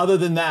 right? Right. Other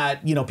than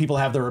that, you know, people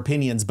have their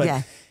opinions, but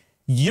Yeah.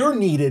 you're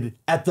needed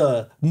at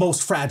the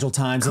most fragile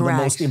times and the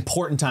Correct. most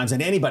important times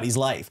in anybody's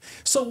life.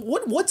 So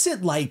what's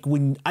it like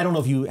when, I don't know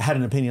if you had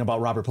an opinion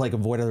about Robert Blake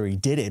and whether he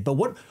did it, but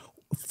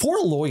for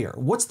a lawyer,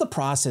 what's the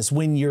process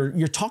when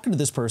you're talking to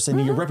this person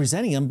and you're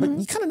representing him, but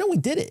you kind of know he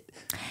did it?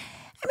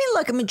 I mean,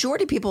 look, a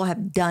majority of people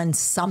have done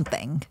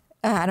something.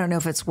 I don't know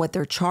if it's what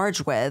they're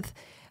charged with.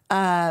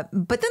 But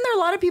then there are a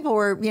lot of people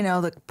where, you know,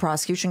 the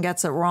prosecution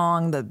gets it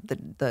wrong.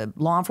 The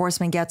law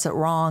enforcement gets it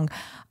wrong.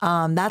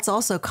 That's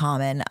also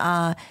common.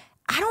 I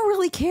don't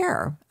really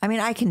care. I mean,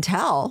 I can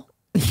tell,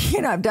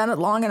 you know, I've done it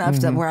long enough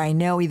to where I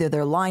know either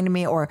they're lying to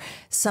me or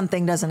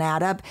something doesn't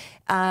add up.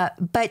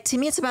 But to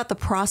me, it's about the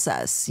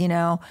process. You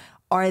know,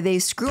 are they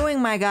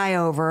screwing my guy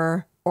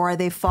over or are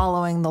they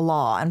following the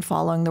law and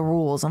following the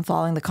rules and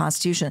following the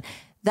Constitution?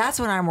 That's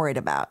what I'm worried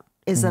about,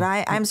 is that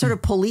I'm sort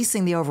of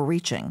policing the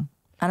overreaching.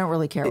 I don't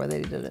really care whether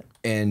they did it.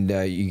 And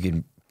you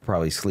can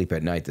probably sleep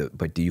at night,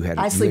 but do you have?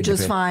 I sleep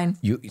just fine.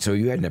 So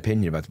you had an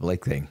opinion about the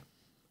Blake thing?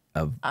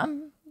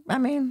 I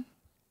mean,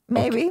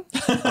 maybe.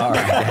 All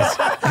right,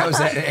 that was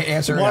that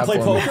answer. Want to play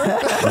poker?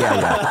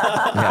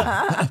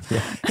 Yeah.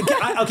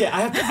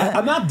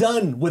 I'm not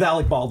done with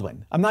Alec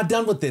Baldwin. I'm not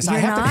done with this. I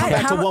have to come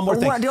back to one more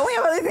thing. Don't we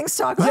have other things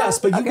to talk about? Yes,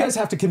 but you guys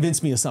have to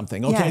convince me of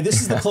something. Okay, Yeah. this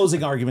is the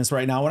closing arguments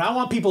right now, and I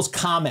want people's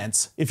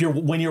comments.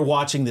 When you're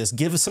watching this,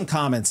 give us some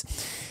comments.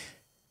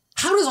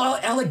 How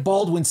does Alec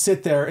Baldwin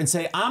sit there and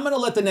say, I'm going to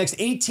let the next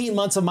 18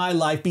 months of my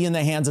life be in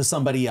the hands of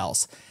somebody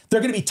else? They're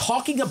going to be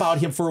talking about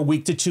him for a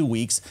week to 2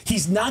 weeks.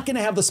 He's not going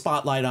to have the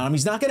spotlight on him.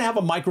 He's not going to have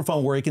a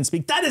microphone where he can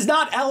speak. That is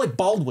not Alec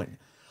Baldwin.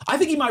 I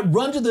think he might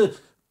run to the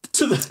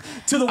witness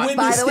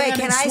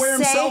stand and swear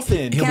himself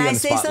in. Can I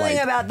say something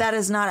about that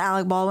is not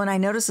Alec Baldwin? I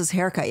noticed his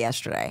haircut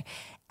yesterday.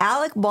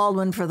 Alec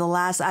Baldwin, for the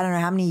last, I don't know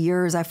how many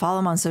years, I follow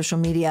him on social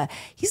media.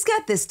 He's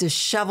got this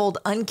disheveled,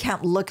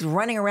 unkempt look,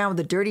 running around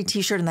with a dirty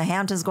t-shirt in the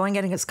Hamptons, going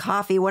getting his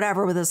coffee,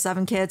 whatever, with his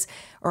 7 kids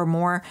or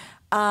more.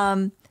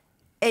 And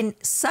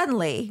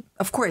suddenly,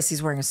 of course,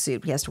 he's wearing a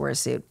suit. He has to wear a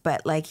suit.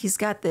 But like, he's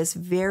got this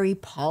very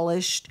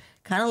polished,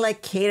 kind of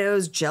like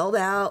Kato's, gelled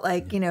out,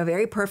 like, you know,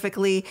 very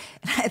perfectly.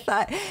 And I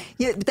thought,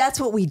 yeah, that's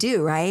what we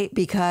do, right?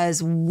 Because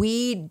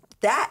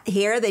that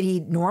hair that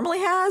he normally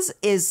has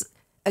is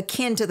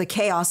akin to the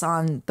chaos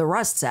on the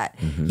Rust set.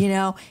 Mm-hmm. You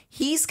know,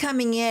 he's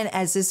coming in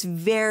as this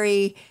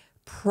very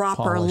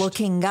proper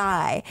looking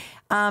guy.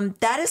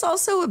 That is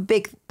also a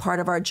big part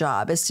of our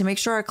job, is to make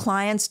sure our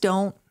clients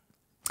don't,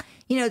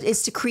 you know,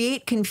 is to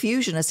create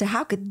confusion as to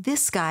how could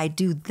this guy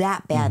do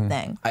that bad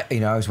thing. I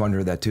always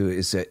wonder that too,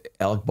 is that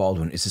Alec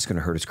Baldwin, is this going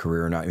to hurt his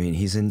career or not? I mean,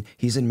 he's in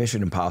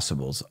Mission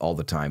Impossibles all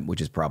the time, which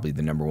is probably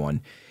the number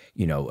one,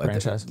 you know,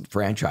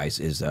 franchise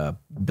is a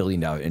 $1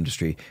 billion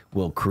industry.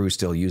 Will Crew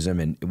still use him?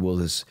 And will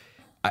this,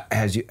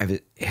 has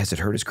it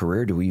hurt his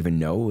career? Do we even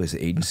know? Is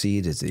the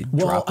agency, does it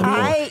drop him?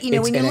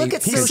 When you look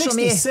at social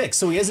media. He's 66,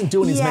 so he isn't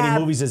doing as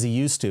many movies as he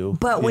used to.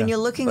 But when you're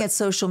looking at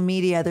social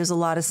media, there's a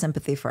lot of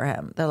sympathy for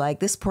him. They're like,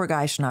 this poor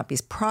guy should not be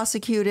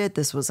prosecuted.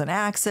 This was an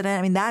accident.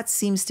 I mean, that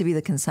seems to be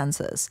the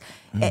consensus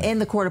in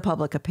the court of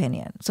public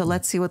opinion. So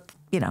let's see what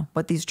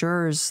these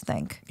jurors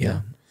think.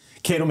 Yeah.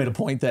 Kato made a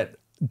point that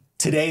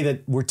today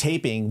that we're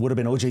taping would have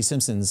been O.J.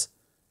 Simpson's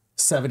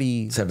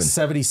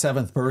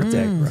 77th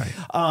birthday. Right.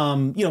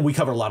 You know, we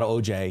cover a lot of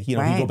OJ. You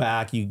know, you go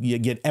back, you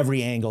get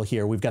every angle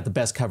here. We've got the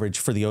best coverage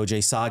for the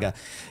OJ saga.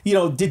 You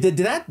know, did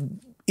that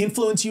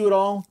influence you at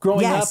all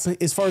growing up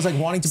as far as like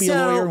wanting to be a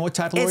lawyer and what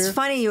type of lawyer? It's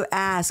funny you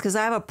ask, because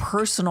I have a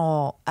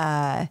personal,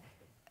 not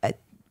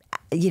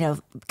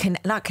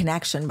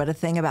connection, but a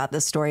thing about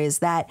this story is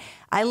that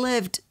I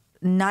lived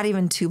not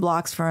even 2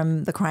 blocks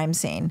from the crime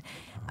scene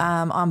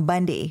on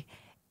Bundy.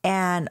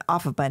 And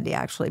off of Bundy,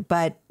 actually.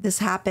 But this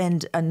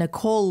happened,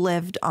 Nicole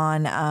lived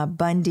on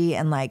Bundy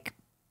and I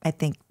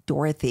think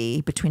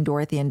Dorothy, between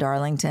Dorothy and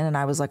Darlington, and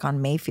I was like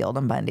on Mayfield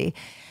and Bundy.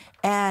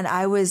 And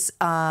I was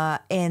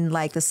in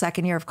like the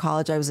second year of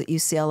college. I was at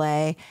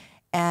UCLA.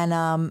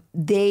 And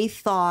they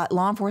thought,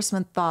 law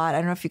enforcement thought, I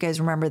don't know if you guys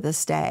remember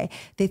this day,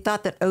 they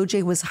thought that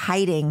OJ was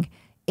hiding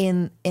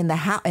in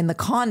the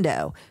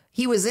condo.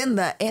 He was in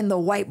the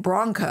white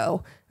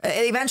Bronco.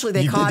 Eventually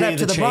they caught up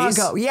to the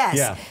Bronco. Yes.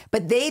 Yeah.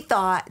 But they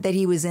thought that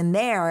he was in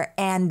there,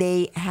 and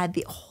they had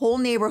the whole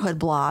neighborhood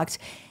blocked.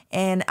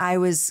 And I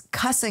was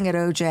cussing at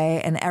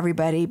OJ and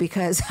everybody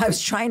because I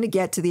was trying to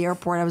get to the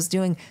airport. I was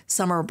doing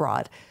summer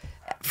abroad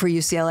for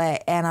UCLA.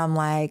 And I'm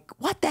like,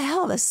 what the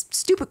hell? This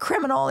stupid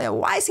criminal.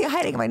 Why is he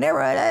hiding in my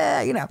neighborhood?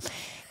 And,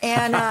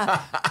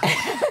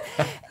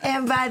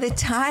 and by the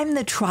time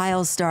the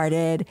trial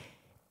started,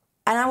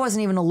 and I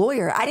wasn't even a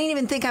lawyer, I didn't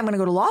even think I'm going to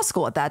go to law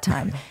school at that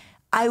time.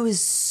 I was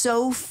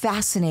so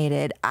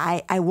fascinated.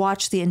 I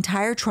watched the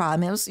entire trial. I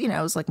mean,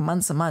 it was like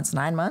months and months,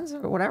 9 months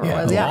or whatever it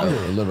was. Longer,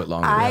 a little bit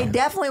longer. I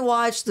definitely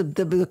watched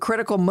the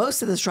critical,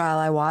 most of this trial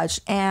I watched.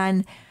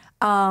 And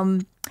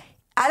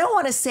I don't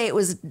want to say it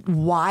was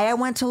why I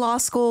went to law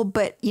school,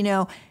 but,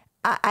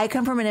 I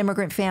come from an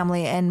immigrant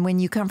family. And when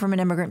you come from an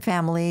immigrant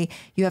family,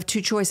 you have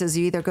two choices.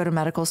 You either go to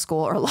medical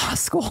school or law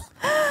school.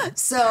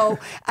 So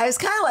I was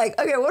kind of like,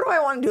 okay, what do I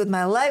want to do with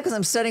my life? Because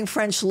I'm studying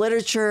French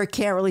literature.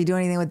 Can't really do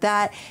anything with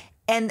that.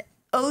 And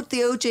the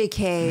OJ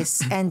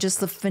case and just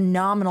the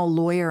phenomenal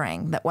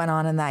lawyering that went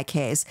on in that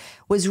case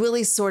was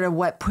really sort of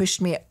what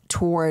pushed me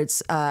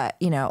towards, a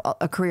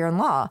career in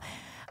law.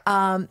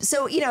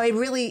 So,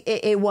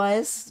 it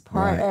was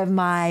part of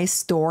my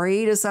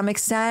story to some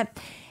extent.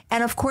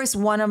 And of course,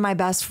 one of my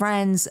best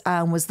friends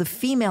was the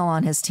female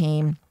on his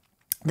team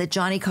that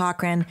Johnny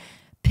Cochran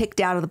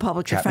picked out of the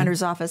public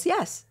defender's office.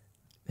 Yes.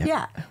 Yep.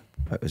 Yeah.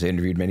 I was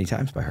interviewed many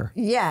times by her.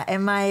 Yeah.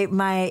 And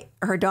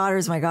her daughter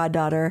is my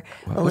goddaughter.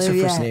 Well, what's her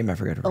first name? I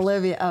forget her.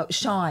 Olivia. Oh,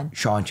 Sean.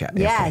 Sean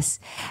Chapman.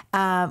 Yes.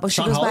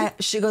 Okay.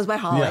 She goes by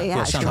Holly.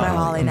 Yeah, she goes by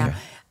Holly now.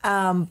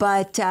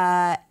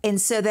 And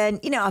so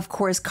then, of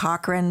course,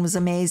 Cochran was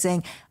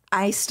amazing.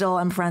 I still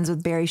am friends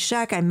with Barry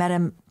Scheck. I met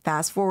him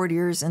fast forward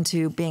years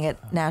into being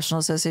at National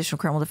Association of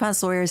Criminal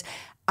Defense Lawyers.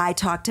 I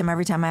talk to him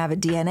every time I have a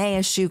DNA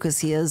issue because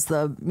he is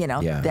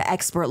the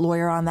expert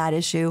lawyer on that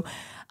issue.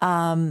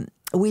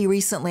 We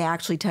recently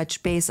actually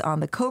touched base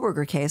on the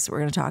Koberger case that we're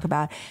going to talk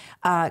about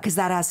because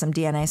that has some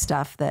DNA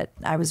stuff that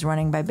I was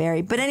running by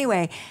Barry. But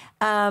anyway,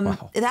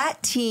 that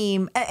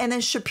team, and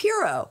then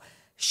Shapiro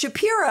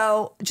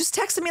just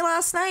texted me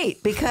last night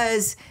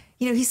because,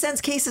 he sends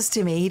cases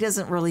to me. He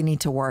doesn't really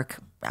need to work.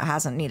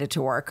 Hasn't needed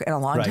to work in a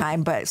long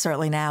time, but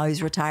certainly now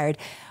he's retired.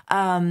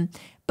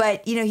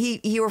 But,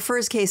 he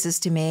refers cases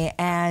to me,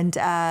 and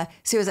so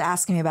he was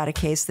asking me about a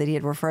case that he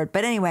had referred.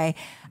 But anyway,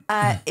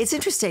 it's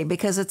interesting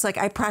because it's like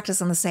I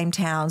practice in the same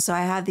town. So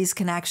I have these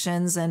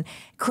connections, and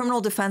criminal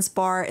defense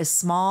bar is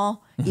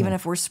small, even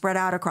if we're spread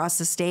out across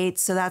the state.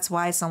 So that's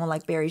why someone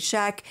like Barry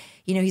Scheck,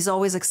 he's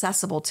always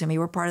accessible to me.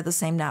 We're part of the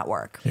same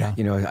network. Yeah.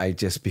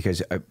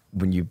 Because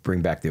when you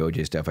bring back the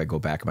OJ stuff, I go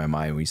back in my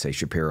mind when you say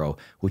Shapiro,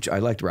 which I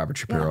liked Robert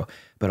Shapiro,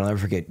 but I'll never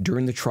forget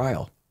during the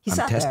trial,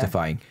 I'm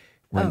testifying.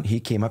 There. When he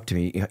came up to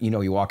me,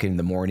 you walk in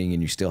the morning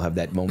and you still have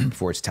that moment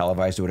before it's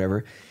televised or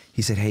whatever.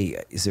 He said, "Hey,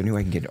 is there any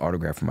way I can get an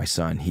autograph for my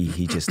son?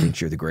 He just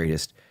thinks you're the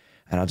greatest."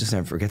 And I'll just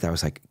never forget that. I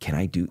was like,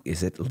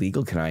 is it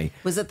legal? Can I?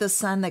 Was it the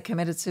son that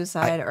committed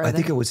suicide? I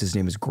think it was, his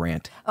name is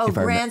Grant. Oh,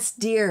 Grant's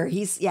dear.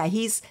 He's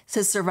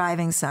his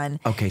surviving son.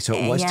 Okay, so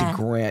it was to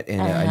Grant.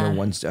 And I know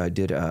one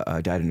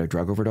died in a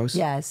drug overdose.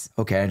 Yes.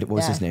 Okay, and what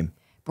was his name?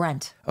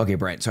 Brent. Okay,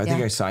 Brent. So I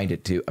think I signed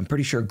it too. I'm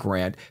pretty sure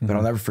Grant, but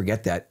I'll never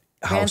forget that.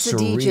 Grant's a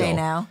DJ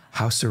now.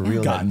 How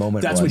surreal that moment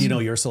was. That's when you know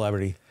you're a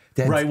celebrity.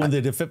 Right when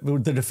the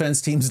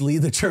defense team's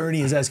lead the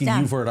attorney is asking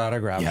you for an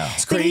autograph. Yeah.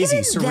 It's crazy,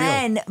 surreal.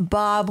 Then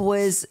Bob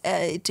was,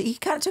 he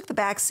kind of took the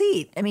back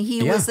seat. I mean,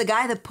 he was the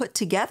guy that put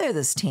together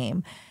this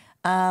team.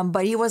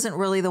 But he wasn't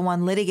really the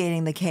one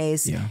litigating the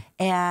case. Yeah.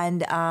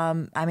 And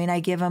I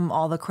give him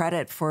all the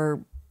credit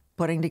for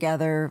putting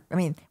together. I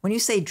mean, when you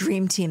say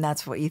dream team,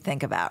 that's what you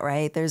think about,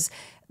 right? There's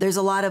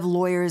a lot of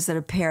lawyers that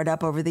have paired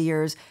up over the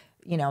years.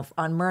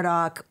 On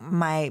Murdoch,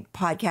 my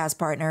podcast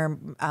partner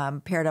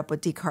paired up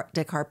with Dick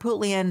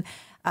Harpootlian.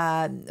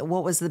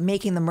 What was the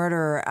Making the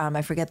Murderer?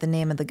 I forget the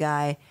name of the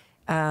guy,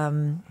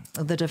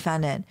 the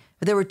defendant.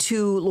 But there were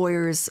two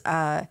lawyers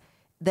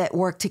that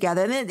worked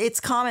together. And it's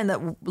common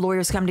that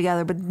lawyers come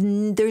together, but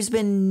there's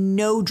been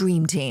no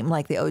dream team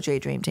like the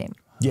OJ dream team.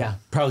 Yeah,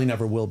 probably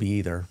never will be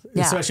either.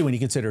 Yeah. Especially when you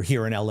consider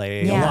here in LA,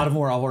 a lot of them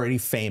were already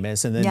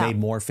famous and then made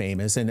more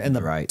famous and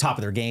the top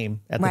of their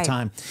game at the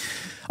time.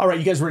 All right,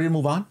 you guys ready to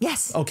move on?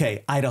 Yes.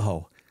 Okay,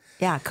 Idaho.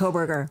 Yeah,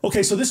 Koberger.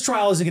 Okay, so this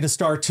trial isn't going to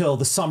start till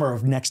the summer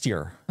of next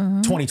year,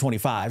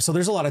 2025. So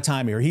there's a lot of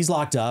time here. He's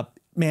locked up.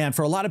 Man,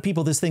 for a lot of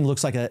people, this thing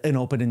looks like an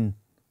open and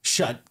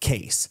shut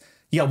case.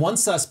 You got one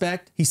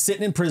suspect. He's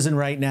sitting in prison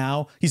right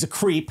now. He's a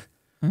creep.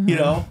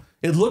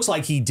 It looks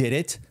like he did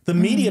it. The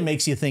media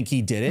makes you think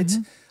he did it.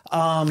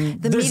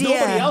 There's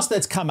nobody else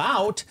that's come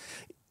out.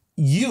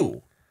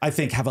 You I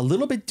think, have a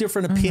little bit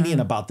different opinion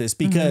about this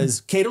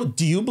because, Kato,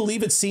 do you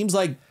believe it seems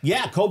like,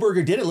 yeah,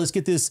 Kohberger did it. Let's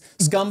get this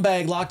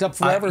scumbag locked up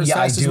forever as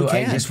fast as we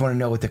can. I just want to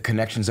know what the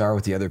connections are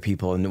with the other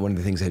people. And one of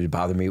the things that did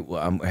bother me,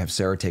 I have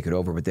Sarah take it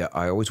over, but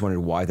I always wondered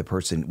why the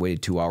person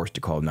waited 2 hours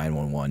to call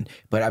 911.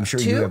 But I'm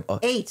sure you have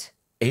 8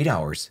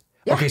 hours.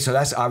 Yeah. Okay, so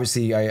that's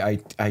obviously I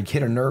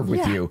hit a nerve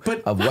with you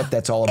of what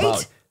that's all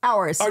about. 8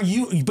 hours.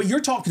 But you're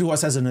talking to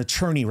us as an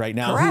attorney right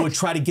now who would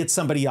try to get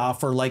somebody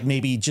off or like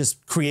maybe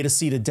just create a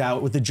seat of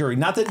doubt with the jury.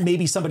 Not that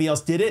maybe somebody else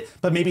did it,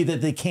 but maybe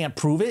that they can't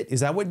prove it. Is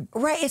that what?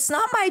 Right. It's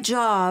not my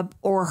job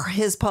or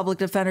his public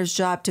defender's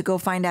job to go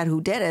find out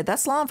who did it.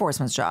 That's law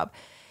enforcement's job.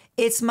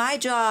 It's my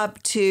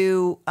job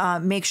to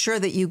make sure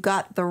that you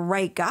got the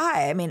right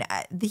guy. I mean,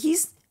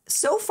 he's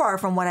so far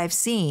from what I've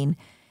seen,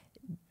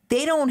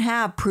 they don't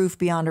have proof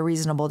beyond a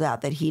reasonable doubt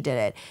that he did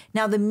it.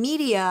 Now, the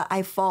media,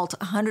 I fault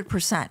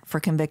 100% for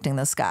convicting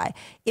this guy.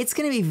 It's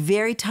going to be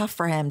very tough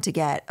for him to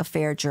get a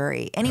fair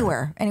jury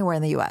anywhere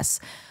in the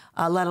U.S.,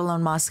 let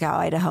alone Moscow,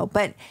 Idaho.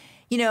 But,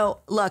 you know,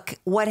 look,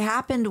 what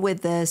happened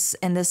with this,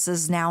 and this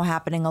is now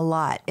happening a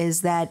lot, is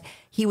that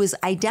he was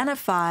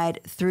identified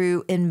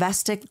through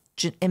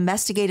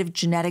investigative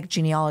genetic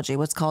genealogy,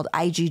 what's called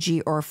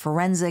IgG, or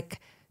forensic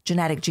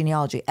genetic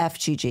genealogy,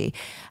 FGG.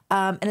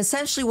 And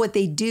essentially what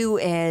they do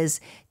is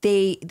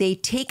they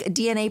take a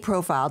DNA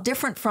profile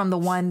different from the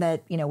one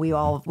that, you know,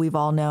 we've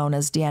all known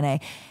as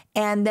DNA.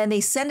 And then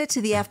they send it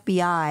to the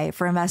FBI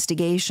for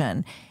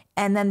investigation.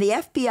 And then the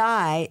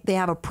FBI, they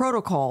have a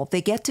protocol.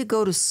 They get to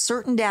go to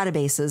certain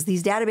databases,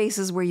 these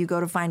databases where you go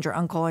to find your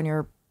uncle and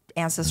your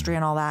ancestry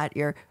and all that,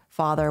 your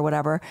father or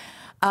whatever.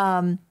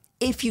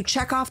 If you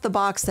check off the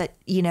box that,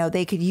 you know,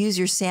 they could use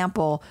your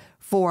sample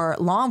for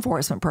law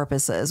enforcement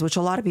purposes, which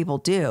a lot of people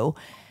do,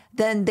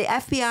 then the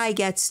FBI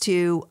gets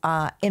to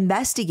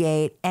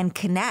investigate and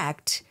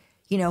connect,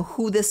 you know,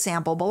 who this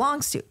sample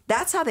belongs to.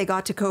 That's how they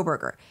got to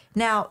Kohberger.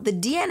 Now, the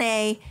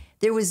DNA,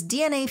 there was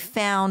DNA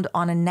found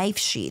on a knife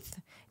sheath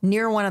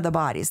near one of the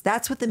bodies.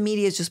 That's what the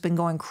media has just been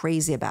going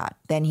crazy about.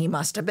 Then he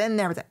must have been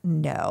there.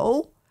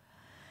 No.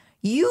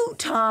 You,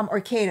 Tom, or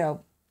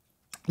Kato,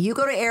 you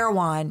go to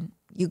Erewhon,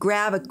 you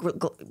grab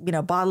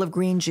a bottle of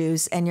green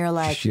juice, and you're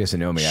like, she doesn't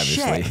know me,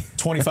 obviously.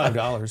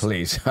 $25.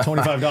 Please.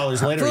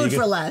 $25 later. Food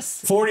for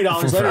less.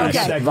 $40 later, you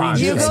get that green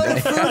juice. You go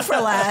to Food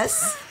for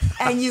Less,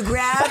 and you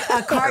grab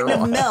a carton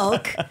of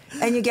milk,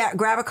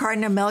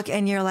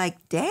 and you're like,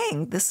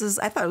 dang, I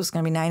thought it was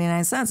going to be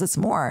 99 cents. It's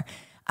more.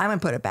 I'm going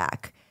to put it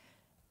back.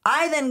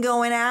 I then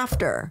go in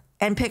after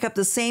and pick up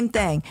the same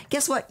thing.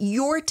 Guess what?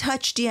 Your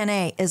touch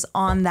DNA is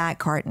on that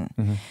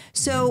carton.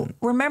 So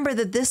remember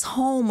that this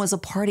home was a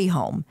party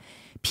home.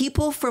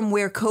 People from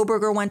where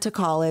Kohberger went to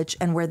college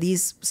and where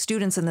these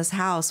students in this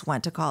house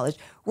went to college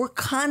were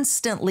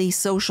constantly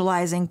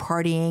socializing,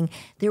 partying.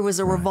 There was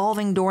a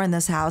revolving door in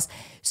this house.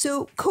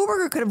 So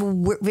Kohberger could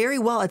have very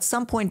well at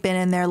some point been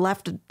in there,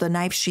 left the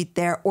knife sheath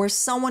there, or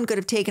someone could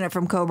have taken it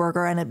from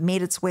Kohberger and it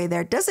made its way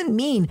there. Doesn't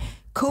mean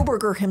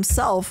Kohberger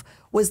himself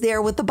was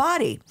there with the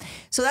body.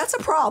 So that's a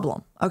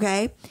problem,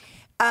 okay?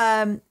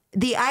 The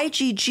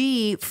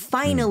IgG,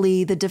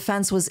 finally, the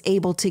defense was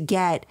able to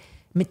get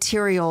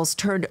materials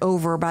turned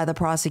over by the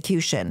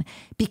prosecution.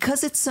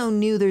 Because it's so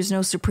new, there's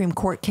no Supreme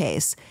Court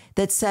case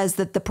that says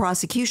that the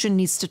prosecution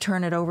needs to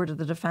turn it over to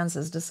the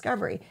defense's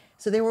discovery.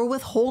 So they were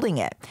withholding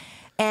it.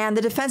 And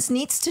the defense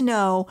needs to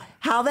know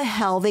how the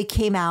hell they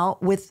came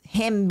out with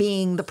him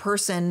being the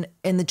person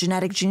in the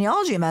genetic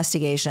genealogy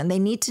investigation. They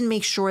need to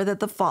make sure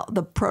that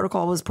the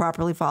protocol was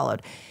properly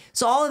followed.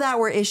 So all of that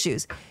were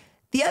issues.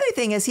 The other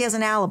thing is he has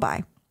an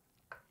alibi.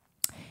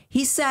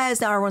 He says,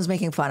 now everyone's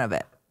making fun of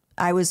it,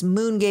 I was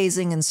moon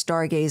gazing and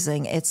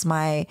stargazing. It's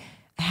my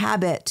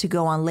habit to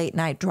go on late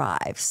night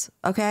drives.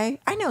 Okay.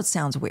 I know it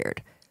sounds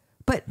weird,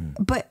 but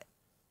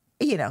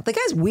you know, the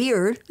guy's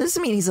weird. That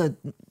doesn't mean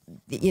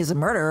he's a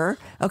murderer.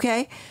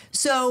 Okay.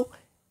 So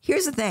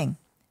here's the thing,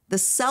 the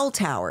cell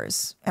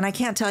towers, and I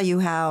can't tell you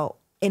how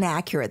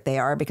inaccurate they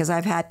are because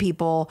I've had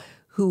people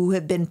who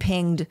have been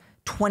pinged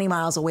 20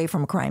 miles away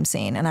from a crime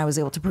scene and I was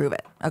able to prove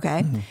it.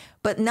 Okay.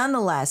 But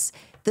nonetheless,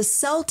 the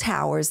cell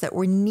towers that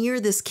were near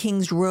this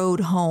Kings Road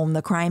home,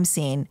 the crime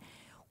scene,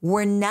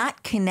 were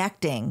not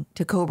connecting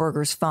to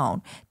Kohberger's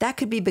phone. That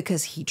could be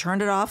because he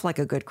turned it off like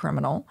a good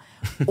criminal,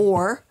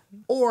 or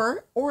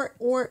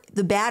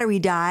the battery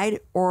died,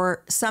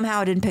 or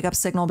somehow it didn't pick up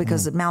signal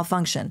because it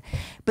malfunctioned.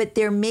 But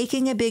they're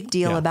making a big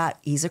deal about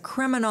he's a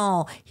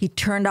criminal. He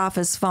turned off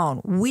his phone.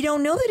 We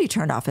don't know that he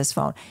turned off his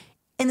phone.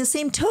 In the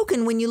same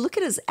token, when you look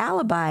at his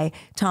alibi,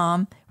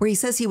 Tom, where he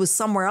says he was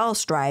somewhere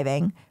else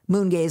driving,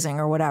 moon gazing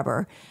or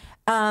whatever,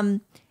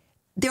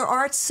 there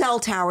are cell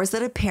towers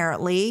that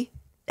apparently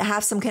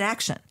have some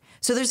connection.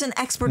 So there's an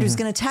expert who's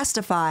going to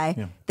testify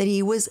that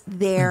he was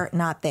there,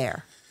 not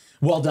there.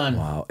 Well done.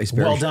 Wow.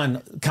 Well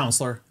done,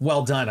 counselor.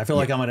 Well done. I feel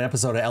like I'm on an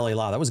episode of LA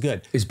Law. That was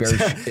good. It's very,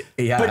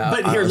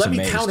 but here, let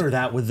me counter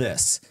that with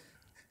this.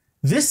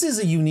 This is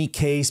a unique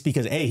case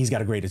because A, he's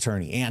got a great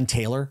attorney, Ann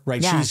Taylor,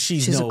 right? Yeah,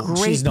 she's a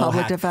great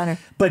public defender.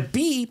 But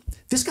B,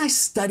 this guy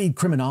studied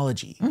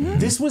criminology.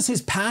 This was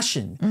his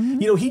passion.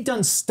 You know, he'd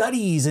done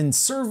studies and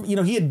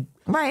he had,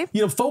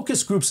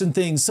 focus groups and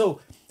things. So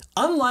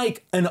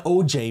unlike an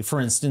OJ, for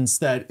instance,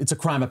 that it's a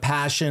crime of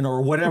passion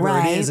or whatever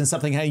it is and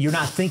something, you're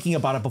not thinking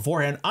about it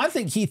beforehand. I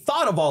think he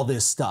thought of all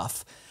this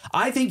stuff.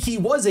 I think he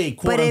was a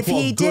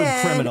quote-unquote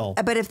good criminal.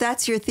 But if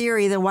that's your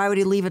theory, then why would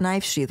he leave a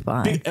knife sheath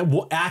behind?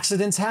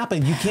 Accidents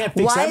happen. You can't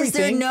fix everything. Why is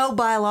there no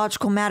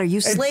biological matter?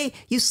 You slay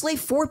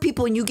 4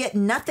 people and you get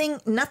nothing.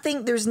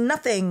 There's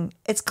nothing.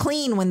 It's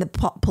clean when the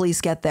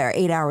police get there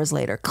 8 hours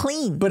later.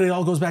 Clean. But it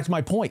all goes back to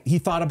my point. He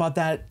thought about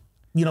that,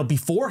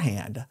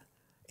 beforehand.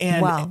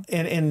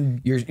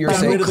 And you're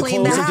saying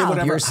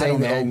you're saying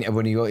that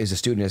when you go as a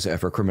student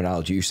for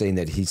criminology, you're saying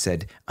that he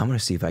said, "I'm going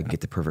to see if I can get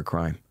the perfect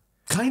crime."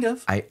 Kind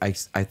of. I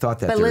thought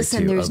that. But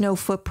listen, there's no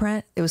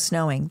footprint. It was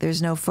snowing.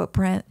 There's no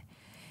footprint.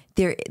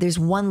 There's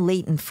one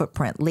latent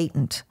footprint,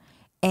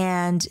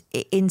 and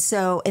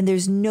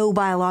there's no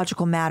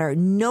biological matter,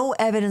 no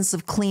evidence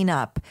of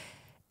cleanup.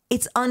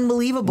 It's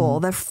unbelievable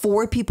that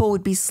 4 people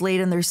would be slayed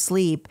in their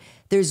sleep.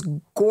 There's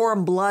gore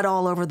and blood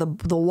all over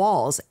the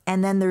walls.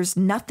 And then there's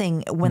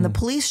nothing when the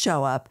police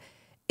show up.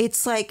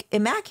 It's like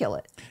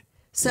immaculate.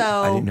 So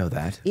I didn't know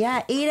that.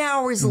 Yeah. 8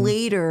 hours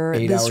later,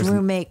 this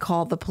roommate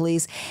called the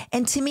police.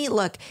 And to me,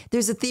 look,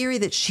 there's a theory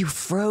that she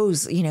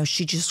froze.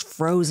 She just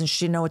froze and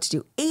she didn't know what to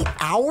do. 8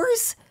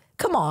 hours?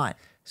 Come on.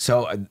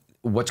 So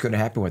what's going to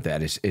happen with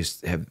that?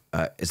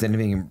 Has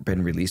anything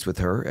been released with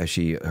her?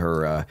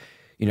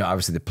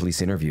 Obviously the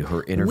police interview,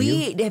 her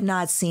interview? We have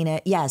not seen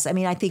it. Yes. I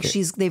mean, I think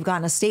they've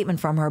gotten a statement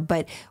from her,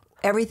 but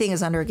everything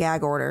is under a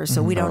gag order.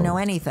 So we don't know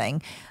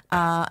anything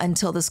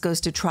until this goes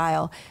to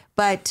trial.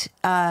 But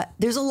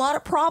there's a lot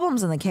of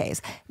problems in the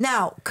case.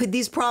 Now, could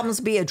these problems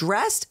be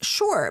addressed?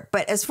 Sure.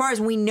 But as far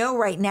as we know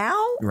right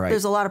now,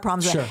 there's a lot of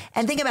problems. Sure.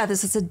 And think about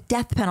this. It's a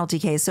death penalty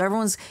case. So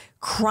everyone's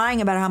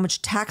crying about how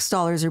much tax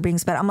dollars are being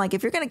spent. I'm like,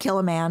 if you're going to kill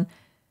a man,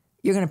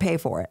 you're going to pay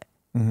for it.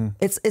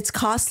 It's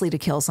costly to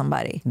kill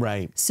somebody.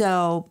 Right.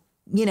 So,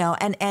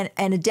 and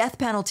a death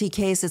penalty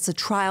case, it's a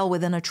trial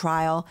within a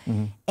trial.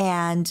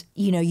 And,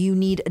 you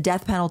need a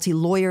death penalty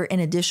lawyer in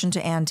addition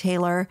to Ann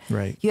Taylor.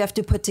 Right. You have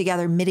to put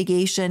together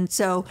mitigation.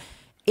 So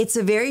it's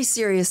a very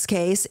serious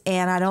case.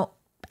 And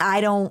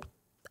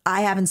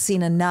I haven't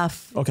seen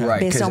enough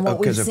based on what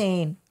we've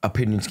seen.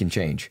 Opinions can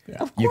change. Yeah.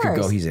 Of you could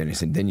go, course. he's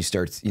innocent. Then you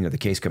start, the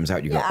case comes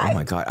out. You go, oh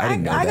my God, I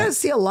didn't know that. I got to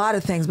see a lot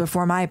of things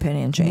before my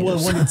opinion changes.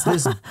 Well, when it's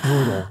this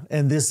brutal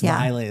and this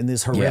violent and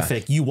this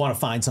horrific, you want to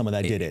find someone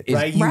that did it,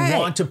 right? You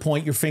want to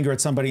point your finger at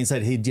somebody and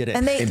say, he did it.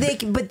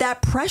 And but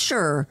that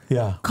pressure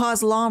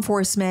caused law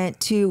enforcement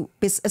to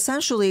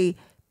essentially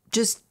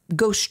just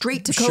go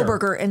straight to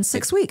Kohberger in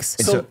 6 weeks.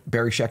 And so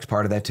Barry Scheck's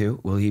part of that too?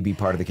 Will he be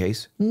part of the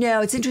case?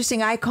 No, it's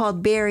interesting. I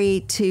called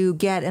to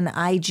get an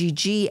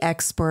IgG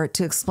expert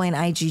to explain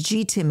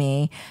IgG to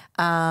me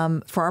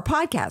for our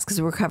podcast because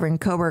we were covering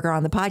Kohberger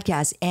on the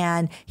podcast.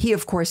 And he,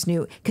 of course,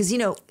 knew because,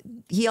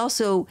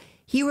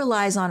 he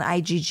relies on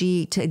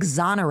IgG to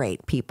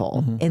exonerate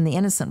people in the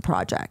Innocence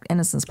Project.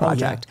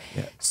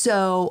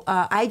 So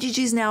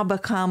IgG's now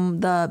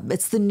become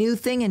it's the new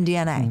thing in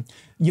DNA.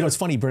 It's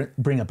funny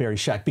bring up Barry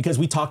Scheck because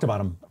we talked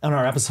about him on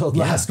our episode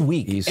last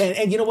week.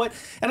 And you know what?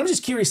 And I'm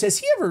just curious, has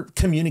he ever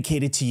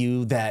communicated to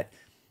you that,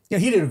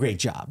 he did a great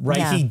job, right?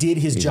 Yeah. He did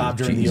his job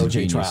during the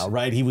OJ trial,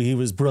 right? He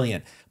was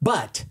brilliant.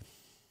 But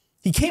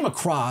he came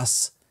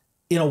across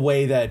in a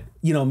way that,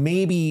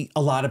 maybe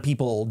a lot of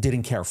people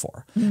didn't care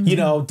for.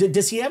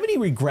 Does he have any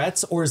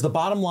regrets, or is the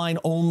bottom line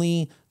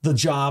only the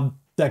job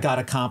that got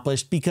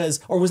accomplished?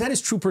 Or was that his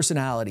true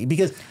personality?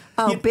 Because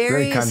Barry's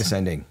very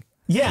condescending.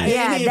 Yeah,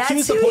 and he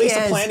accused the police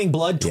of planting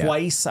blood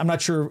twice. I'm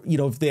not sure,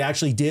 if they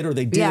actually did or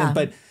they didn't,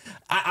 but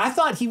I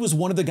thought he was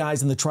one of the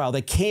guys in the trial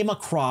that came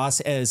across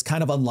as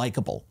kind of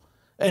unlikable.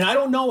 And I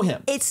don't know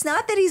him. It's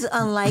not that he's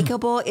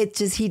unlikable. It's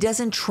just he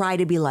doesn't try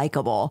to be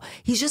likable.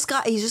 He's just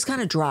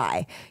kind of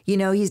dry. He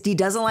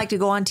doesn't like to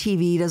go on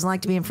TV. He doesn't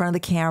like to be in front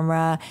of the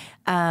camera.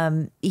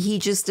 He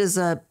just is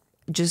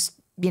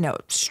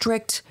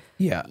strict,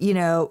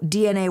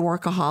 DNA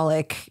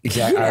workaholic.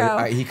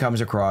 Exactly. He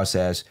comes across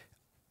as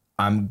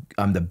I'm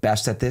the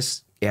best at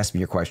this. Ask me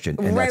your question.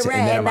 And that's it.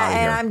 And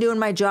then I'm doing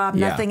my job,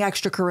 nothing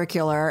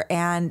extracurricular.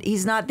 And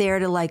he's not there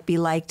to be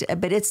liked,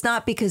 but it's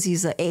not because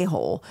he's an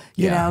a-hole.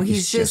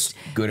 He's just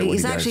good at what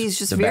he does. He's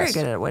just very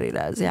good at what he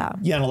does. Yeah.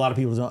 Yeah. And a lot of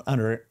people don't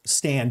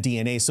understand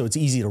DNA. So it's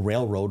easy to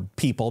railroad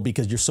people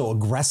because you're so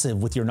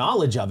aggressive with your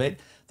knowledge of it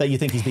that you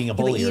think he's being a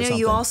bully or something.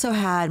 You also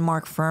had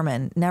Mark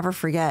Furman. Never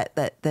forget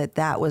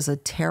that was a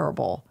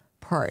terrible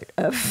part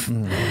of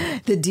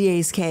the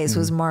DA's case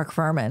was Mark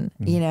Furman.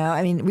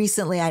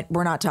 Recently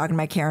we're not talking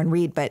about Karen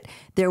Reed, but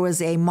there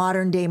was a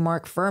modern day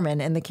Mark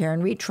Furman in the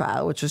Karen Reed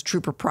trial, which was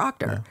Trooper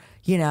Proctor.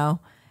 You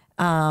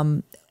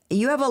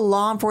have a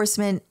law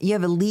enforcement, you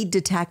have a lead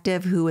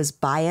detective who is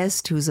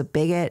biased, who's a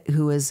bigot,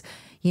 who is,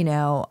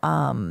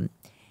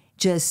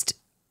 just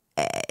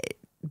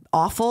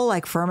awful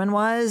like Furman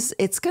was,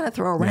 it's going to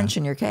throw a wrench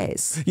in your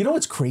case. You know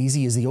what's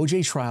crazy is the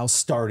OJ trial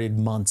started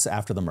months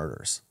after the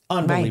murders.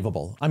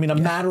 Unbelievable. Right. I mean, a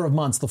matter of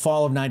months, the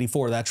fall of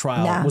 '94, that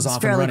trial was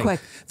off and running. Quick.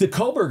 The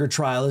Kohberger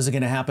trial isn't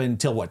going to happen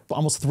until what,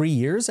 almost 3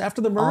 years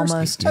after the murders?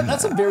 Almost.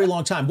 That's a very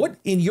long time. What,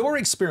 in your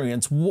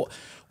experience, what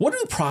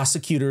do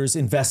prosecutors,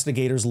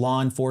 investigators,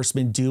 law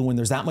enforcement do when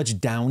there's that much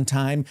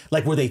downtime,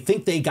 like where they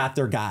think they got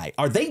their guy?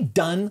 Are they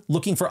done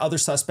looking for other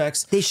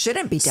suspects? They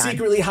shouldn't be done.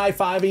 Secretly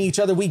high-fiving each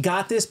other, we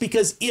got this,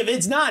 because if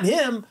it's not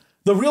him,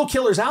 the real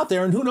killer's out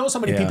there, and who knows how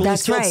many people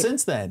he's killed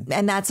since then.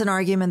 And that's an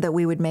argument that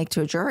we would make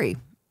to a jury.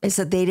 Is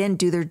that they didn't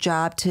do their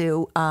job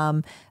to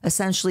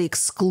essentially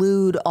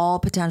exclude all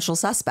potential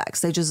suspects.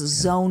 They just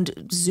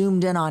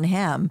zoomed in on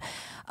him.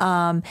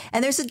 And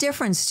there's a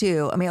difference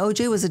too. I mean,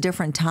 OJ was a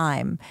different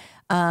time.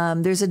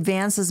 There's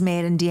advances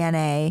made in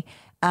DNA.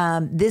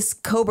 This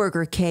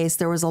Kohberger case,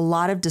 there was a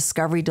lot of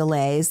discovery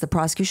delays. The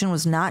prosecution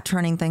was not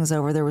turning things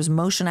over. There was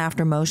motion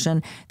after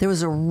motion. There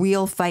was a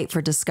real fight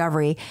for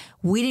discovery.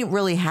 We didn't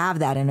really have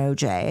that in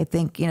OJ. I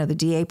think, the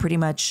DA pretty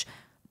much,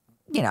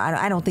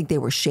 I don't think they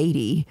were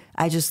shady.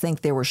 I just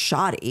think they were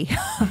shoddy,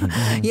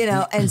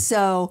 and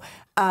so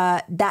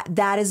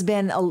that has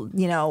been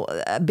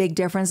a big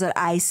difference that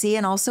I see.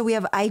 And also we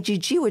have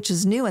IGG, which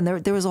is new, and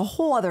there was a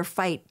whole other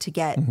fight to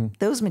get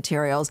those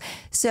materials.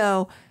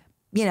 So,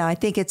 I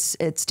think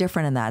it's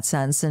different in that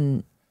sense,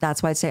 and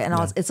that's why I'd say. And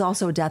it's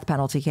also a death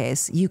penalty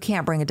case. You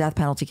can't bring a death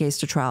penalty case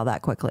to trial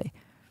that quickly.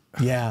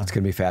 Yeah, it's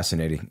going to be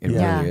fascinating. It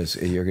really is.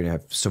 You're going to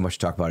have so much to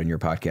talk about in your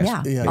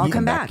podcast. Yeah. I'll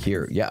come back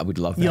here. Yeah, I would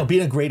love that.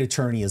 Being a great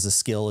attorney is a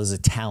skill, is a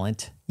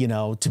talent,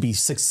 to be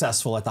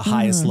successful at the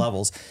highest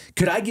levels.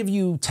 Could I give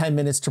you 10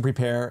 minutes to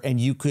prepare,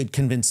 and you could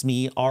convince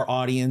me, our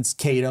audience,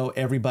 Kato,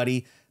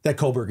 everybody, that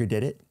Kohberger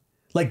did it?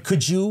 Like,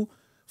 could you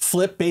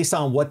flip based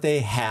on what they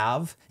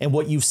have and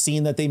what you've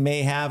seen that they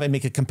may have and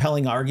make a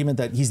compelling argument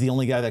that he's the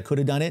only guy that could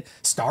have done it?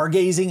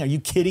 Stargazing? Are you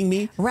kidding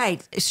me?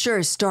 Right. Sure.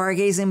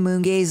 Stargazing,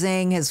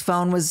 moongazing. His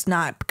phone was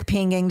not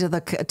pinging to the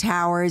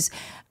towers.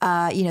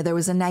 There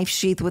was a knife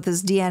sheath with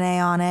his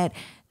DNA on it.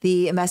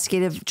 The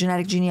investigative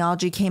genetic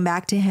genealogy came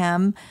back to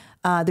him.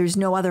 There's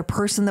no other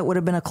person that would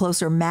have been a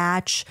closer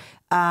match.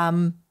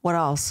 What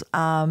else?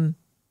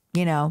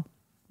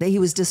 That he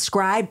was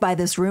described by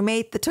this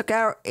roommate that took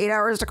 8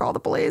 hours to call the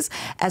police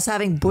as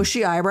having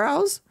bushy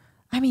eyebrows.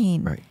 I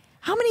mean,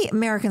 how many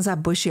Americans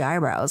have bushy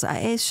eyebrows?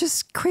 It's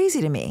just crazy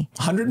to me.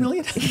 100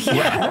 million?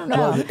 I don't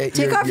know. Well,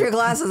 take off your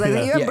glasses. I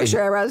think you have bushy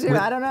eyebrows too.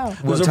 I don't know.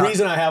 There's a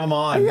reason I have them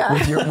on.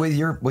 Yeah. With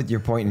your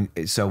point.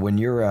 So when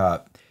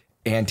you're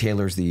Ann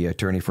Taylor's the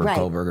attorney for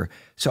Kohberger,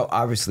 so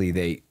obviously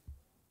they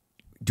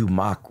do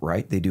mock,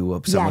 right? They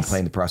do someone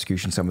playing the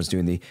prosecution, someone's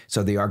doing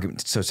the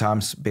argument. So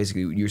Tom's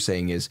basically what you're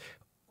saying is,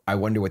 I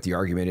wonder what the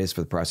argument is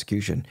for the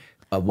prosecution.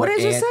 What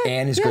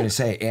Ann is going to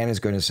say. Ann is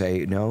going to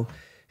say, no,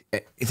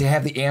 they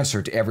have the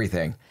answer to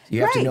everything.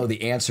 You have to know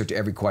the answer to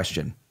every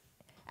question.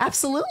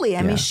 Absolutely.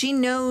 I mean, she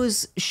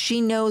knows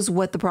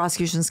what the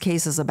prosecution's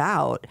case is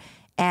about,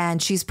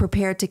 and she's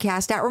prepared to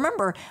cast out.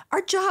 Remember,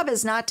 our job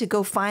is not to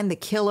go find the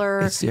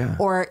killer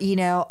or,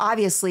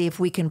 obviously if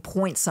we can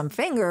point some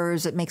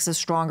fingers, it makes a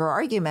stronger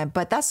argument,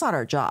 but that's not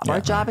our job.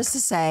 Our job is to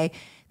say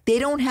they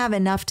don't have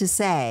enough to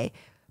say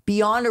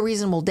beyond a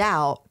reasonable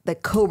doubt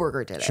that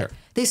Kohberger did it.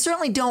 They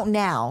certainly don't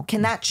now.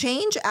 Can that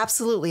change?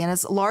 Absolutely. And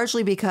it's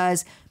largely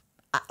because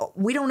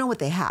we don't know what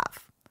they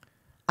have.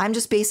 I'm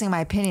just basing my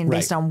opinion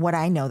based on what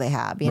I know they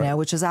have,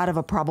 which is out of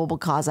a probable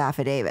cause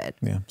affidavit.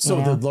 Yeah.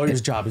 So the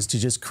lawyer's job is to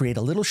just create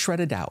a little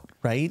shred of doubt,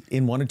 right?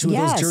 In one or two of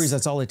those juries,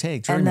 that's all it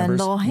takes. And then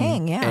they'll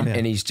hang,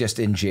 And he's just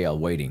in jail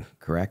waiting,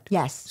 correct?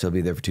 Yes. So he'll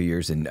be there for 2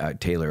 years, and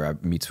Taylor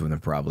meets with him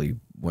probably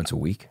once a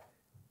week.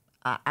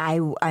 I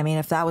mean,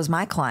 if that was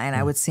my client,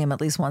 I would see him at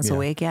least once a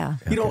week. Yeah.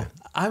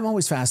 I'm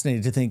always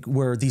fascinated to think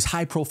where these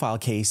high profile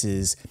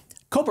cases,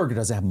 Kohberger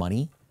doesn't have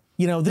money.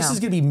 This is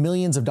going to be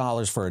millions of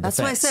dollars for a defense.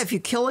 That's why I said, if you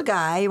kill a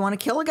guy, you want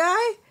to kill a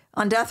guy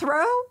on death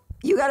row,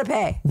 you got to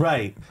pay.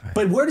 Right.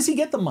 But where does he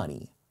get the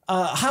money?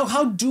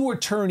 How do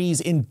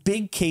attorneys in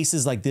big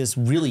cases like this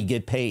really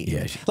get paid?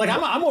 Yeah. Like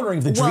I'm wondering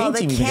if the dream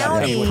team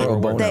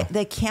even got paid.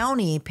 The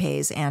county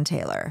pays Ann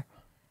Taylor.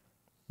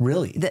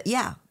 Really?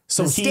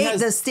 So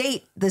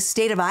the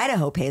state of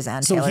Idaho pays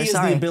Ann Taylor. So he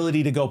has the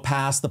ability to go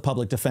past the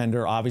public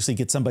defender, obviously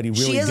get somebody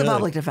really good. She is a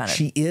public defender.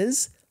 She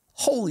is?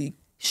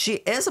 She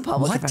is a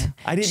public defender.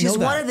 I didn't know that. She's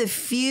one of the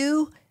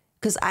few,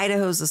 because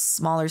Idaho's a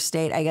smaller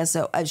state, I guess.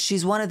 So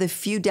she's one of the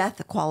few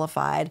death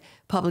qualified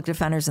public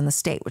defenders in the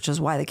state, which is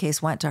why the case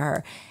went to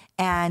her.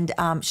 And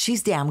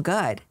she's damn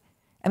good.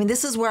 I mean,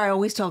 this is where I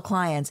always tell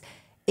clients,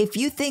 if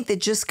you think that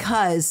just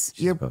because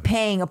you're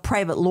paying a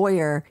private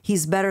lawyer,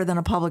 he's better than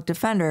a public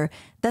defender,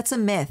 that's a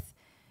myth.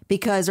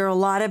 Because there are a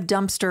lot of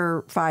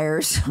dumpster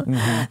fires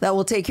that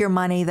will take your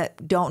money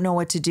that don't know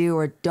what to do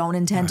or don't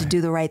intend to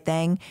do the right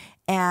thing.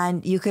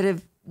 And you could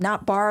have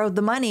not borrowed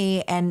the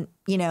money and,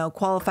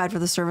 qualified for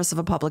the service of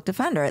a public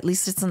defender. At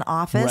least it's an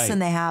office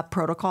and they have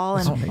protocol.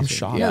 And I'm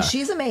shocked.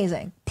 She's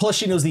amazing. Plus,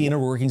 she knows the inner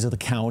workings of the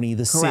county,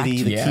 the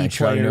city, the key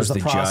players, the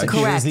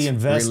prosecutors, the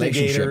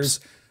investigators.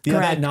 Yeah,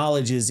 Correct. that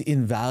knowledge is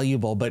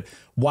invaluable. But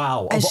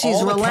wow, And of she's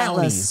all the relentless.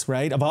 counties,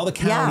 right? Of all the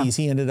counties,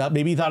 he ended up,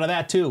 maybe he thought of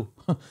that too.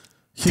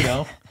 You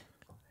know?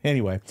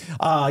 Anyway,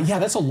 yeah,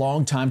 that's a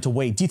long time to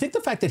wait. Do you think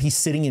the fact that he's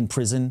sitting in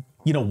prison,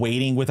 you know,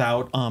 waiting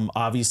without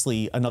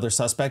obviously another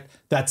suspect,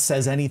 that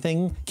says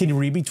anything? Can you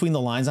read between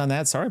the lines on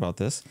that? Sorry about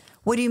this.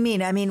 What do you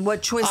mean? I mean,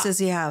 what choice does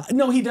he have?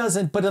 No, he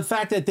doesn't. But the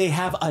fact that they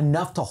have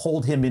enough to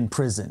hold him in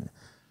prison,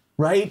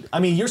 right? I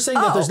mean, you're saying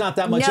that there's not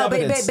that much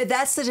evidence. But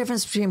that's the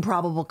difference between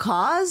probable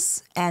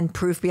cause and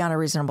proof beyond a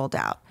reasonable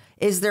doubt.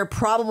 Is there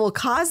probable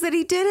cause that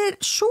he did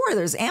it? Sure,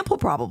 there's ample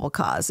probable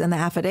cause in the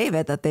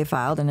affidavit that they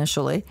filed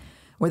initially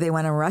where they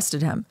went and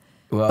arrested him.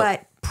 Well,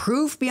 but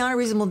proof beyond a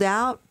reasonable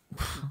doubt,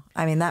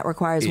 I mean, that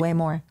requires way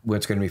more.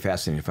 What's going to be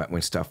fascinating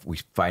when we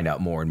find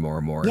out more and more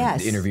and more.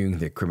 Yes. And interviewing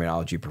the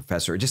criminology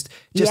professor, just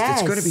Yes.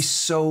 it's going to be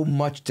so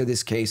much to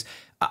this case.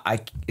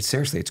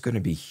 Seriously, it's going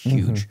to be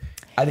huge.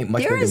 I think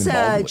much There bigger is than a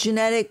Baldwin.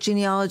 genetic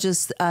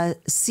genealogist,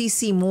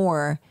 C.C.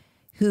 Moore,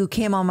 who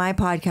came on my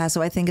podcast,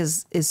 who I think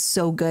is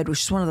so good.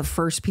 She's one of the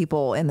first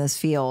people in this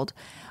field.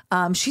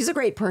 She's a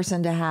great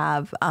person to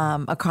have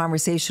a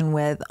conversation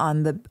with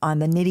on the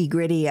nitty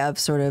gritty of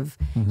sort of,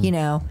 you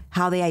know,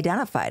 how they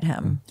identified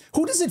him.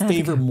 Who does it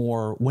favor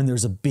more when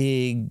there's a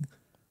big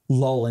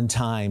lull in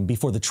time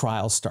before the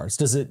trial starts?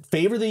 Does it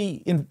favor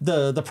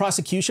the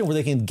prosecution where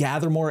they can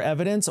gather more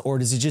evidence, or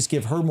does it just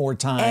give her more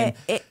time?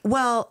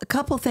 Well, a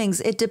couple things.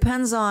 It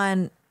depends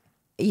on,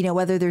 you know,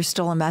 whether they're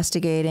still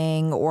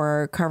investigating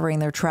or covering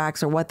their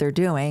tracks or what they're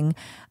doing.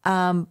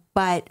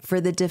 But for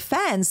the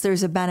defense,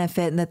 there's a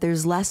benefit in that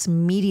there's less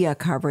media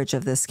coverage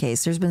of this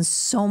case. There's been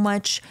so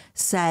much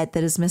said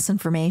that is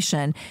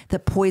misinformation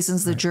that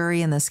poisons the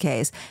jury in this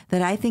case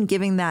that I think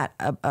giving that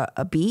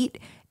a beat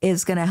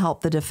is going to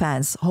help the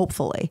defense,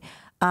 hopefully.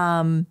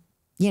 You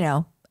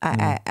know,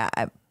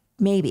 I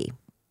maybe.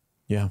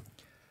 Yeah.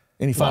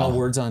 Any final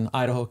words on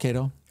Idaho,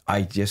 Kato?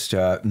 I just,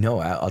 no,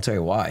 I'll tell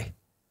you why.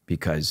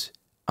 Because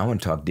I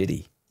want to talk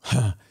Diddy.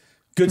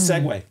 Good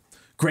segue.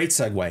 Great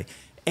segue.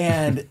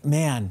 And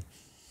man,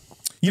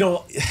 you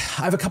know,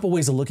 I have a couple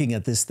ways of looking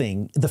at this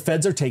thing. The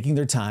feds are taking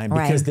their time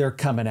because they're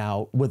coming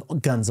out with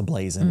guns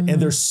ablazing.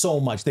 And there's so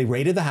much. They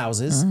raided the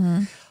houses.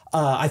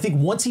 I think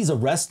once he's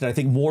arrested, I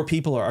think more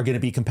people are going to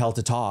be compelled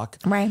to talk.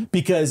 Right.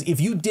 Because if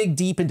you dig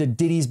deep into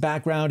Diddy's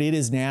background, it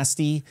is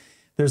nasty.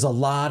 There's a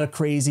lot of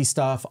crazy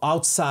stuff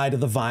outside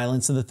of the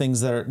violence and the things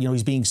that are, you know,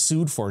 he's being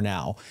sued for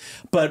now.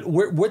 But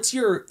what's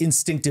your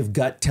instinctive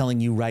gut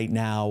telling you right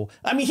now?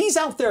 I mean, he's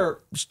out there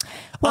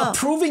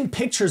approving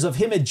pictures of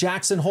him at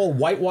Jackson Hole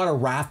whitewater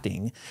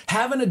rafting,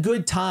 having a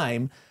good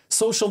time.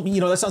 Social, you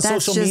know, that's on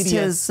social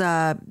media.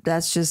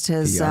 That's just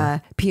his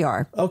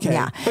PR. Okay.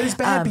 Yeah. But it's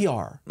bad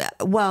PR.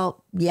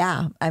 Well,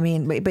 yeah. I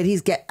mean, but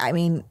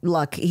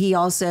look, he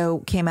also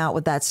came out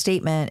with that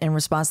statement in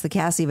response to the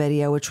Cassie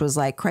video, which was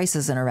like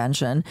crisis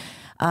intervention.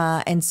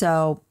 And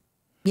so,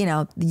 you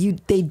know,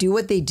 they do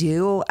what they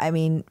do. I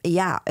mean,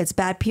 yeah, it's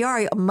bad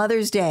PR.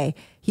 Mother's Day,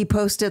 he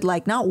posted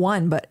like not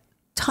one, but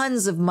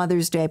tons of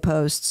Mother's Day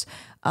posts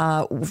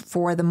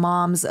for the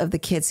moms of the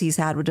kids he's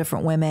had with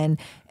different women.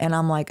 And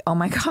I'm like, oh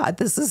my God,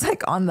 this is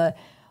like on the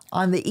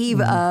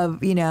eve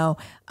of, you know,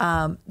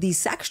 these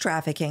sex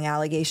trafficking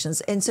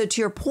allegations. And so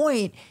to your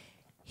point,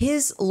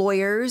 his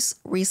lawyers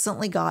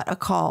recently got a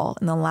call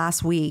in the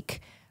last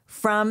week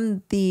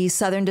from the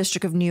Southern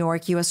District of New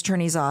York U.S.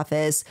 Attorney's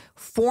Office,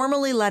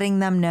 formally letting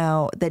them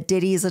know that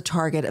Diddy is a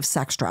target of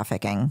sex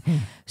trafficking.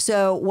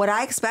 So what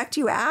I expect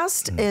you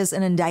asked is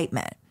an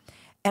indictment.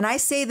 And I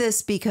say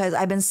this because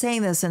I've been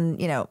saying this,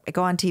 and, you know, I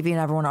go on TV and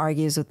everyone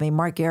argues with me.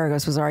 Mark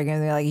Garagos was arguing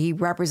with me, like he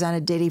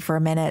represented Diddy for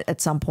a minute at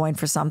some point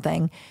for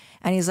something.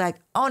 And he's like,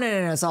 oh,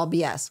 no, it's all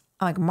BS.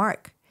 I'm like,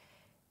 Mark,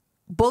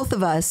 both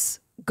of us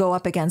go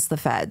up against the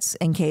feds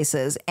in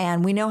cases,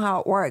 and we know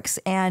how it works.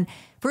 And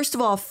first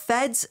of all,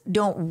 feds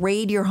don't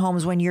raid your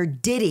homes when you're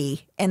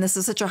Diddy, and this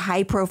is such a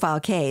high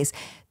profile case.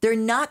 They're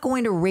not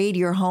going to raid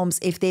your homes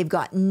if they've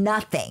got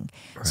nothing.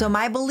 Right. So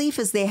my belief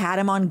is they had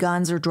him on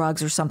guns or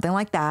drugs or something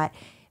like that,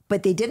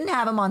 but they didn't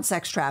have him on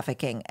sex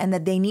trafficking, and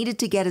that they needed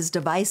to get his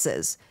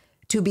devices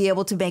to be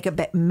able to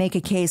make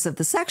a case of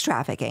the sex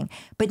trafficking.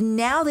 But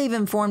now they've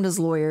informed his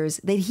lawyers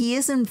that he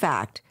is in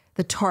fact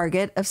the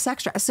target of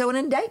sex trafficking. So an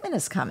indictment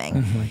is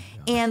coming.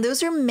 And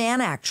those are Mann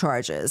Act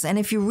charges. And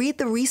if you read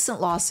the recent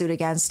lawsuit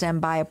against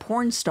him by a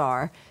porn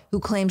star who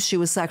claims she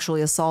was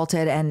sexually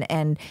assaulted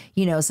and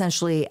you know,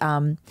 essentially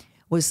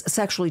was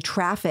sexually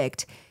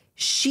trafficked,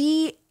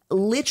 she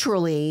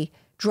literally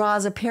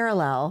draws a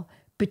parallel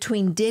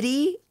between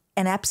Diddy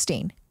and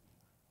Epstein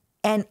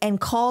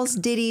and calls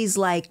Diddy's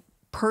like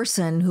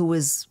person who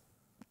was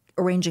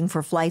arranging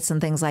for flights and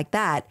things like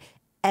that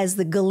as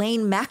the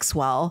Ghislaine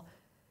Maxwell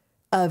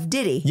of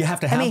Diddy. You have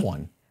to have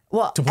one.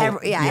 Well,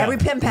 every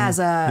pimp has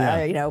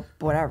a you know,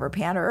 whatever,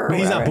 pander or But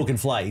he's whatever. not booking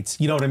flights.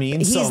 You know what I mean?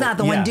 He's not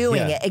the one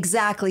doing it.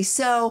 Exactly.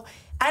 So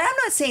I'm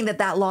not saying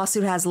that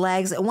lawsuit has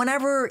legs.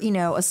 Whenever, you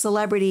know, a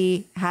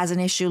celebrity has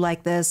an issue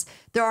like this,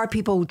 there are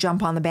people who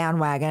jump on the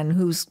bandwagon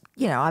whose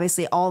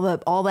obviously all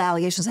the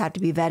allegations have to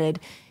be vetted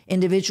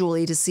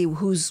individually to see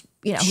who's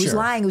who's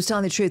lying, who's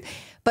telling the truth.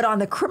 But on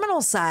the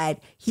criminal side,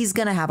 he's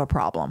going to have a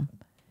problem.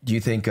 Do you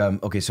think?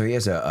 Okay, so he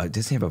has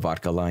does he have a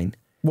vodka line?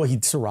 Well, he's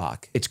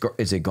Ciroc.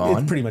 Is it gone?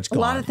 It's pretty much gone.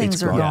 A lot of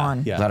things are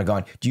gone. A lot of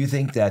gone. Do you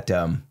think that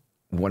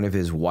one of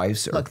his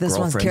wives or this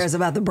girlfriends? one cares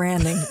about the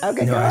branding.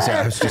 Okay, no,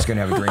 I was just going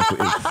to have a drink.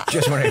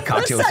 Just wanted a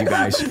cocktail with you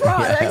guys. Go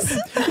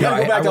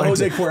back to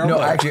Jose Cuervo.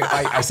 No, actually,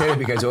 I said it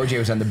because OJ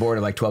was on the board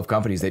of like 12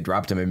 companies. They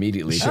dropped him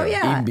immediately. Sure.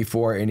 Even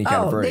before any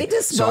kind of verdict. They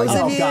dispose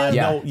of you. God,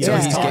 no. So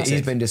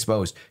he's been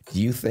disposed.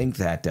 Do you think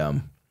that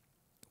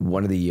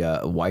one of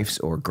the wives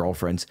or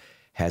girlfriends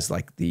has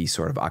like the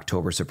sort of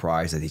October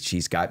surprise that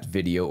she's got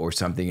video or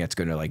something that's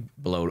going to like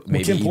blow?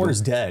 Maybe Kim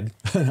Porter's dead,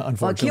 unfortunately.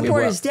 Well, Kim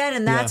Porter's dead,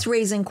 and that's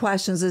raising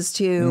questions as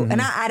to, and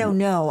I don't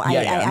know.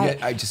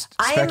 I just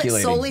speculating. I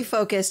am solely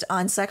focused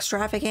on sex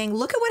trafficking.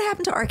 Look at what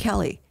happened to R.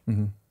 Kelly.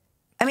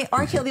 I mean,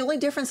 R. Kelly, the only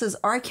difference is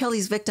R.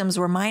 Kelly's victims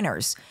were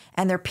minors,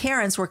 and their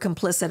parents were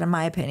complicit, in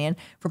my opinion,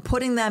 for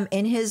putting them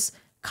in his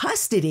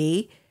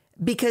custody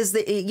because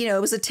it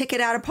was a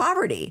ticket out of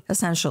poverty,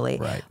 essentially.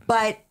 Right.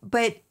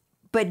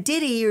 But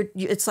Diddy,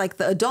 it's like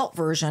the adult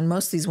version.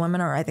 Most of these women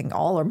are, I think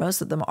all or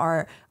most of them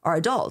are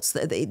adults,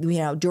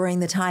 during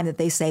the time that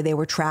they say they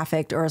were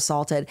trafficked or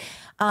assaulted.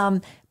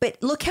 But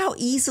look how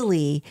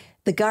easily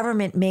the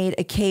government made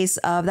a case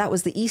of, that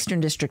was the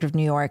Eastern District of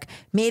New York,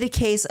 made a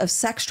case of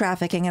sex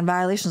trafficking and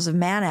violations of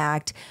Mann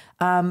Act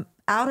out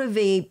of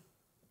a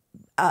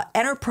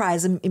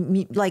enterprise,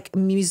 like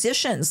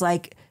musicians,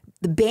 like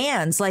the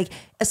bands, like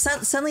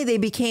suddenly they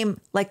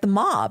became like the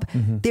mob.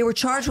 They were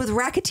charged with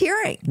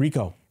racketeering.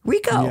 Rico.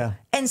 Yeah.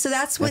 And so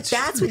that's what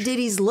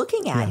Diddy's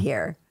looking at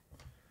here.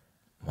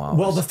 Wow.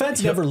 Well, the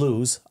feds never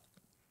lose.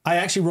 I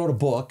actually wrote a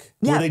book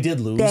where they did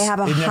lose. They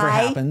have a it never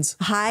happens.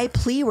 high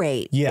plea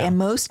rate. Yeah. In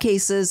most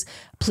cases,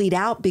 plead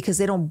out because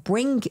they don't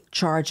bring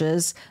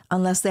charges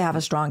unless they have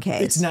a strong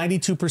case. It's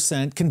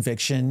 92%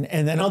 conviction.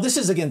 And then, this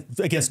is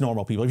against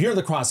normal people. If you're in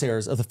the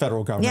crosshairs of the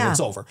federal government, it's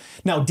over.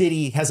 Now,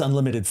 Diddy has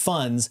unlimited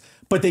funds,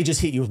 but they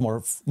just hit you with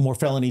more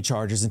felony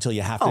charges until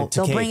you have to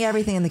they'll cave. bring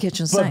everything in the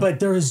kitchen sink. But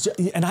there is,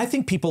 and I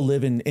think people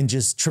live in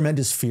just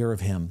tremendous fear of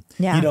him.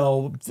 Yeah.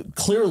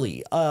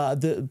 Clearly,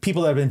 the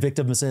people that have been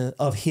victims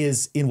of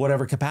his in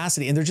whatever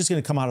capacity, and they're just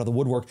going to come out of the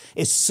woodwork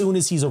as soon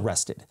as he's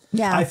arrested.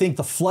 Yeah. I think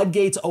the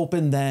floodgates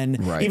open then,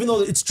 even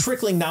though it's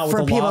trickling now with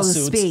for the people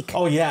lawsuits. To speak.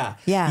 Oh yeah.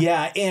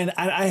 Yeah. And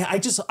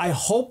I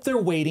hope they're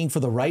waiting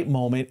for the right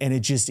moment, and it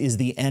just is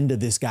the end of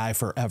this guy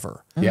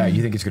forever. Yeah,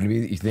 you think it's going to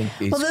be? You think?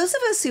 Well, those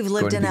of us who've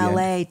lived in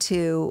LA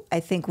too, I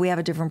think we have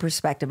a different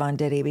perspective on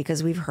Diddy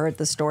because we've heard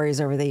the stories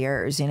over the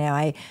years.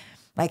 I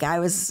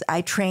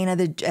train at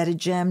a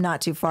gym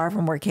not too far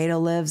from where Kato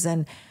lives,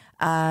 and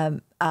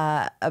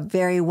a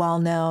very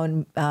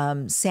well-known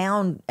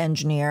sound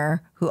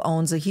engineer who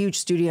owns a huge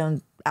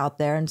studio out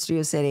there in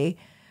Studio City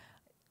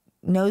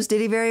knows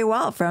Diddy very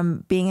well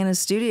from being in a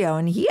studio,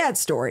 and he had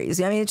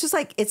stories. I mean, it's just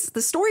like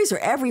the stories are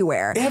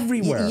everywhere.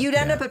 You'd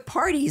end up at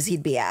parties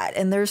he'd be at,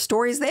 and there's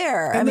stories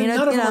there. And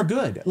none of them are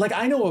good. Like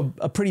I know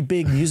a pretty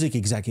big music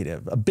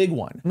executive, a big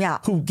one,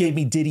 who gave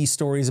me Diddy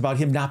stories about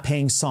him not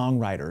paying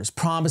songwriters,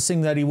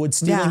 promising that he would,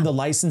 stealing the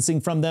licensing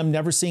from them,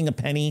 never seeing a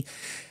penny.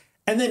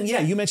 And then,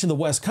 you mentioned the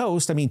West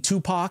Coast. I mean,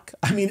 Tupac.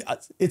 I mean,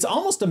 it's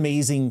almost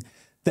amazing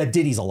that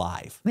Diddy's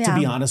alive, to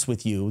be honest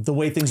with you, the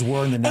way things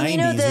were in the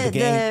 90s with the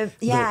gang.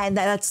 And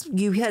that's,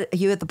 you hit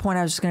the point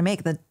I was just going to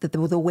make,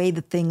 the way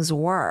that things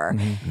were.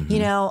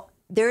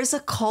 There's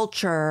a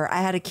culture.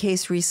 I had a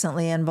case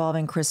recently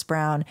involving Chris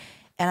Brown,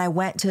 and I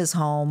went to his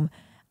home.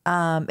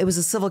 It was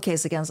a civil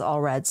case against All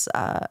Reds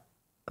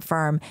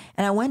firm.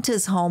 And I went to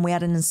his home. We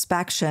had an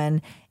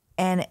inspection,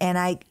 and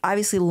I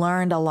obviously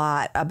learned a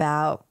lot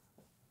about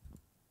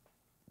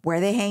where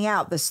they hang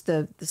out,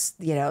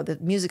 the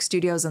music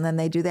studios, and then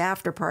they do the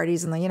after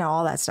parties and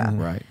all that stuff.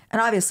 Right.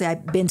 And obviously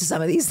I've been to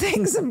some of these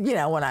things,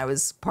 when I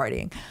was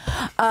partying.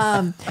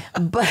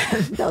 But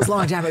that was a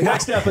long time ago.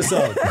 Next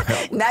episode.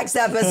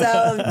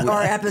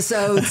 Or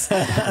episodes.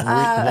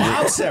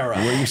 Wow, Sarah.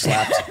 Were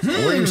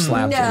you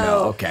slapped?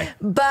 No. Okay.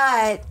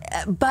 But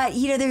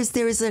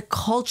there's a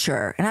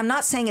culture, and I'm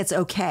not saying it's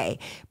okay,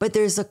 but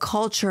there's a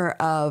culture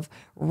of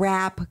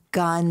rap,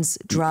 guns,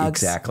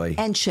 drugs,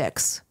 and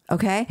chicks.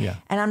 Okay. Yeah.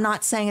 And I'm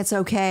not saying it's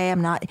okay.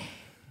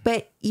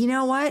 But you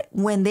know what?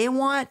 When they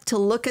want to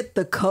look at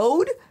the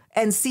code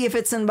and see if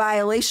it's in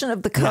violation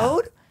of the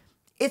code,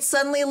 it's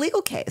suddenly a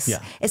legal case.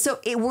 Yeah. And so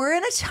we're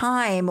in a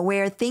time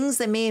where things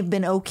that may have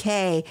been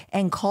okay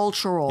and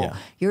cultural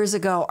years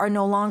ago are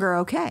no longer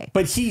okay.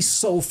 But he's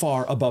so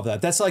far above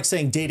that. That's like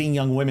saying dating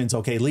young women's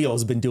okay.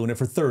 Leo's been doing it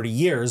for 30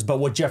 years, but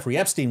what Jeffrey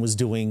Epstein was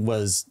doing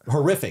was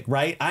horrific,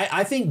 right?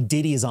 I think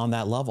Diddy is on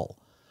that level.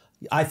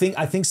 I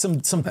think some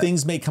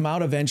things may come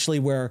out eventually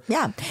where...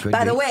 Yeah.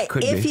 By the way,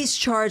 if he's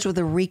charged with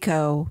a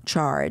RICO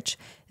charge,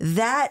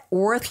 that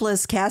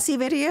worthless Cassie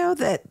video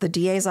that the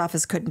DA's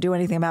office couldn't do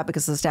anything about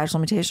because of the statute of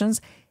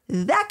limitations,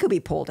 that could be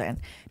pulled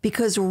in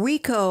because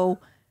RICO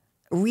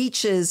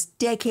reaches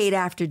decade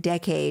after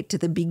decade to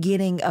the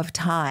beginning of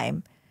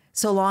time.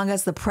 so long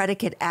as the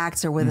predicate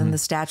acts are within the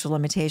statute of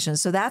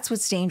limitations. So that's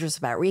what's dangerous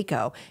about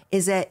RICO,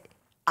 is that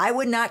I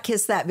would not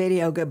kiss that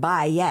video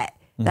goodbye yet.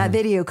 That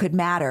video could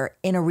matter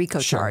in a RICO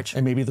charge.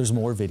 And maybe there's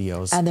more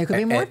videos. And there could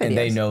be more videos. And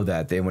they know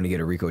that. They want to get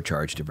a RICO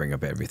charge to bring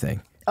up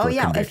everything. Oh,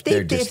 yeah.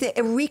 If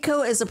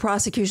RICO is a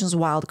prosecution's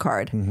wild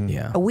card.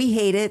 Yeah. We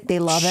hate it. They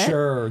love it.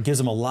 Sure. Gives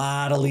them a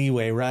lot of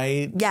leeway,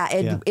 right?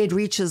 Yeah. It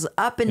reaches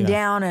up and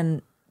down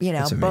and, you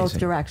know, both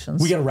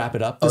directions. We got to wrap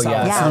it up. Oh,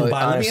 yeah.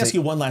 Let me ask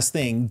you one last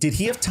thing. Did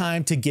he have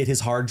time to get his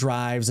hard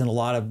drives and a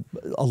lot of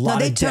No,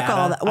 they took data?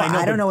 all that. Well,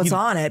 I don't know what's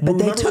on it, but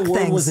they took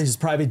where things. Was his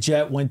private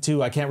jet went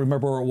to? I can't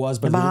remember where it was,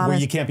 but where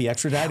you can't be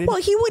extradited. Well,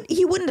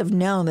 he wouldn't have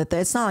known that.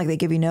 It's not like they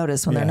give you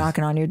notice when they're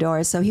knocking on your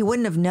door, so he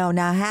wouldn't have known.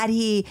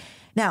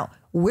 Now,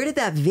 where did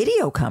that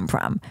video come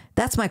from?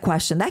 That's my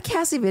question. That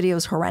Cassie video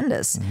is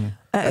horrendous.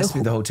 That's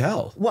the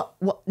hotel.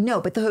 Well,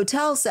 no, but the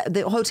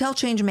hotel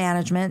changed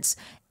managements,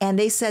 and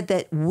they said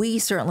that we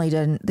certainly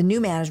didn't. The new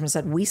management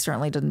said we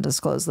certainly didn't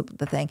disclose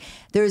the thing.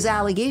 There's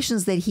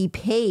allegations that he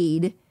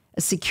paid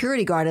a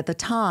security guard at the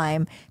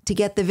time to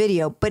get the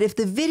video, but if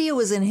the video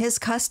was in his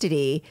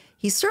custody,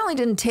 he certainly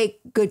didn't take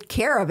good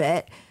care of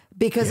it,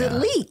 because it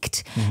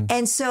leaked.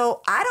 And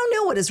so I don't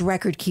know what his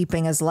record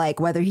keeping is like,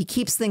 whether he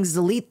keeps things,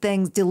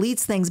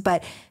 deletes things,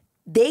 but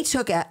they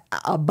took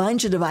a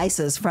bunch of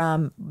devices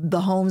from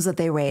the homes that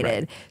they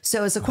raided.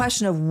 So it's a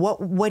question of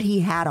what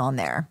he had on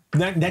there.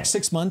 Next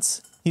 6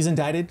 months, he's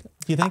indicted,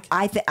 do you think?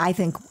 I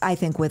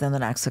think within the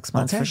next 6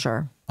 months for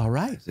sure. All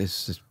right.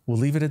 We'll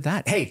leave it at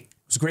that. Hey, it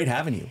was great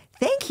having you.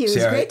 Thank you.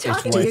 Sarah, it was great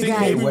talking to you guys. Do you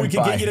think maybe we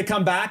could get you to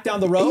come back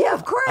down the road? Yeah,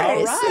 of course.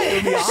 All right.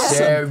 It'd be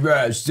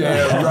awesome.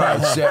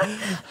 Sarah.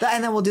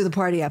 And then we'll do the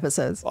party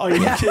episodes. Oh, are you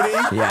kidding?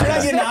 Yeah. We're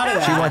not getting out of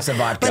that. She wants the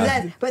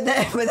vodka. But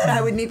then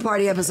I would need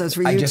party episodes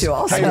for you two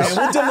also. Hey, man,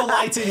 we'll dim the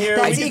lights in here.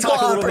 That's we can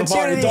talk a little bit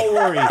about it. Don't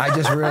worry. I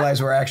just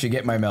realized where I actually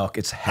get my milk.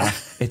 It's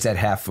at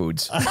Half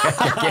Foods.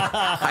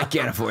 I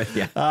can't afford it.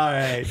 Yeah. All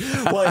right.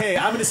 Well, hey,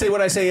 I'm going to say what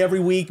I say every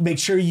week. Make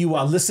sure you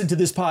listen to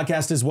this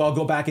podcast as well.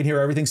 Go back and hear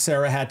everything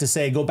Sarah had to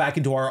say. Go back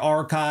into our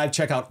archive.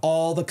 Check out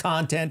all the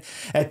content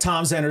at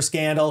Tom Zenner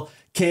Scandal.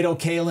 Kato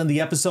Kalin, the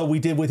episode we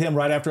did with him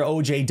right after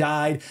OJ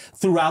died,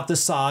 throughout the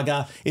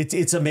saga.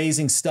 It's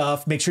amazing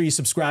stuff. Make sure you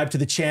subscribe to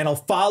the channel.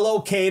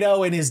 Follow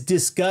Kato and his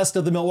disgust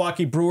of the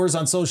Milwaukee Brewers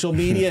on social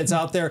media. It's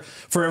out there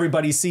for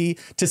everybody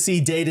to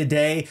see day to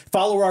day.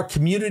 Follow our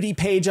community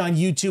page on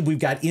YouTube. We've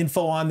got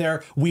info on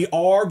there. We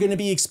are going to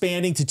be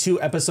expanding to 2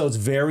 episodes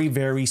very,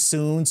 very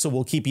soon, so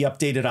we'll keep you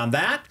updated on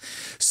that.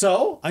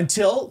 So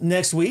until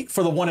next week,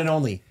 for the one and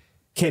only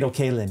Kato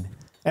Kalin.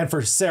 And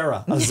for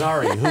Sarah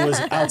Azari, who was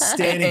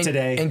outstanding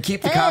today. And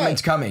keep the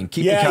comments coming.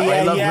 Keep the comments.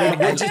 I love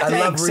reading, I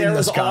love reading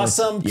Sarah's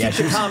awesome. Yeah,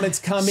 keep the comments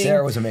coming.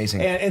 Sarah was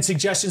amazing. And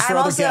suggestions for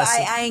other guests.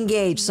 I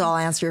engage, so I'll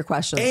answer your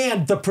questions.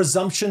 And the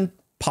Presumption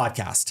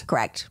podcast.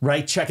 Correct.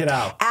 Right? Check it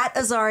out. At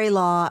Azari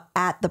Law,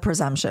 at The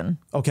Presumption.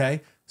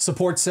 Okay.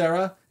 Support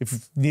Sarah. If you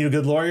need a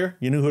good lawyer,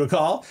 you know who to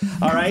call.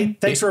 All right.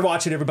 Thanks for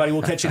watching, everybody.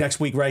 We'll catch you next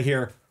week right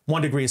here.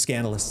 1 Degree of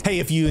Scandalous. Hey,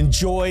 if you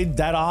enjoyed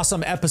that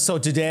awesome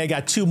episode today, I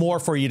got 2 more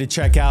for you to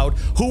check out.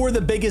 Who were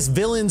the biggest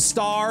villain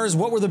stars?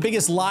 What were the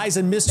biggest lies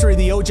and mystery of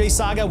the OJ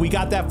saga? We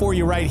got that for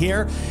you right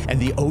here. And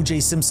the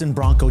OJ Simpson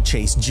Bronco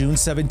chase, June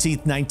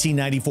 17th,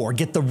 1994.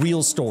 Get the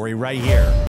real story right here.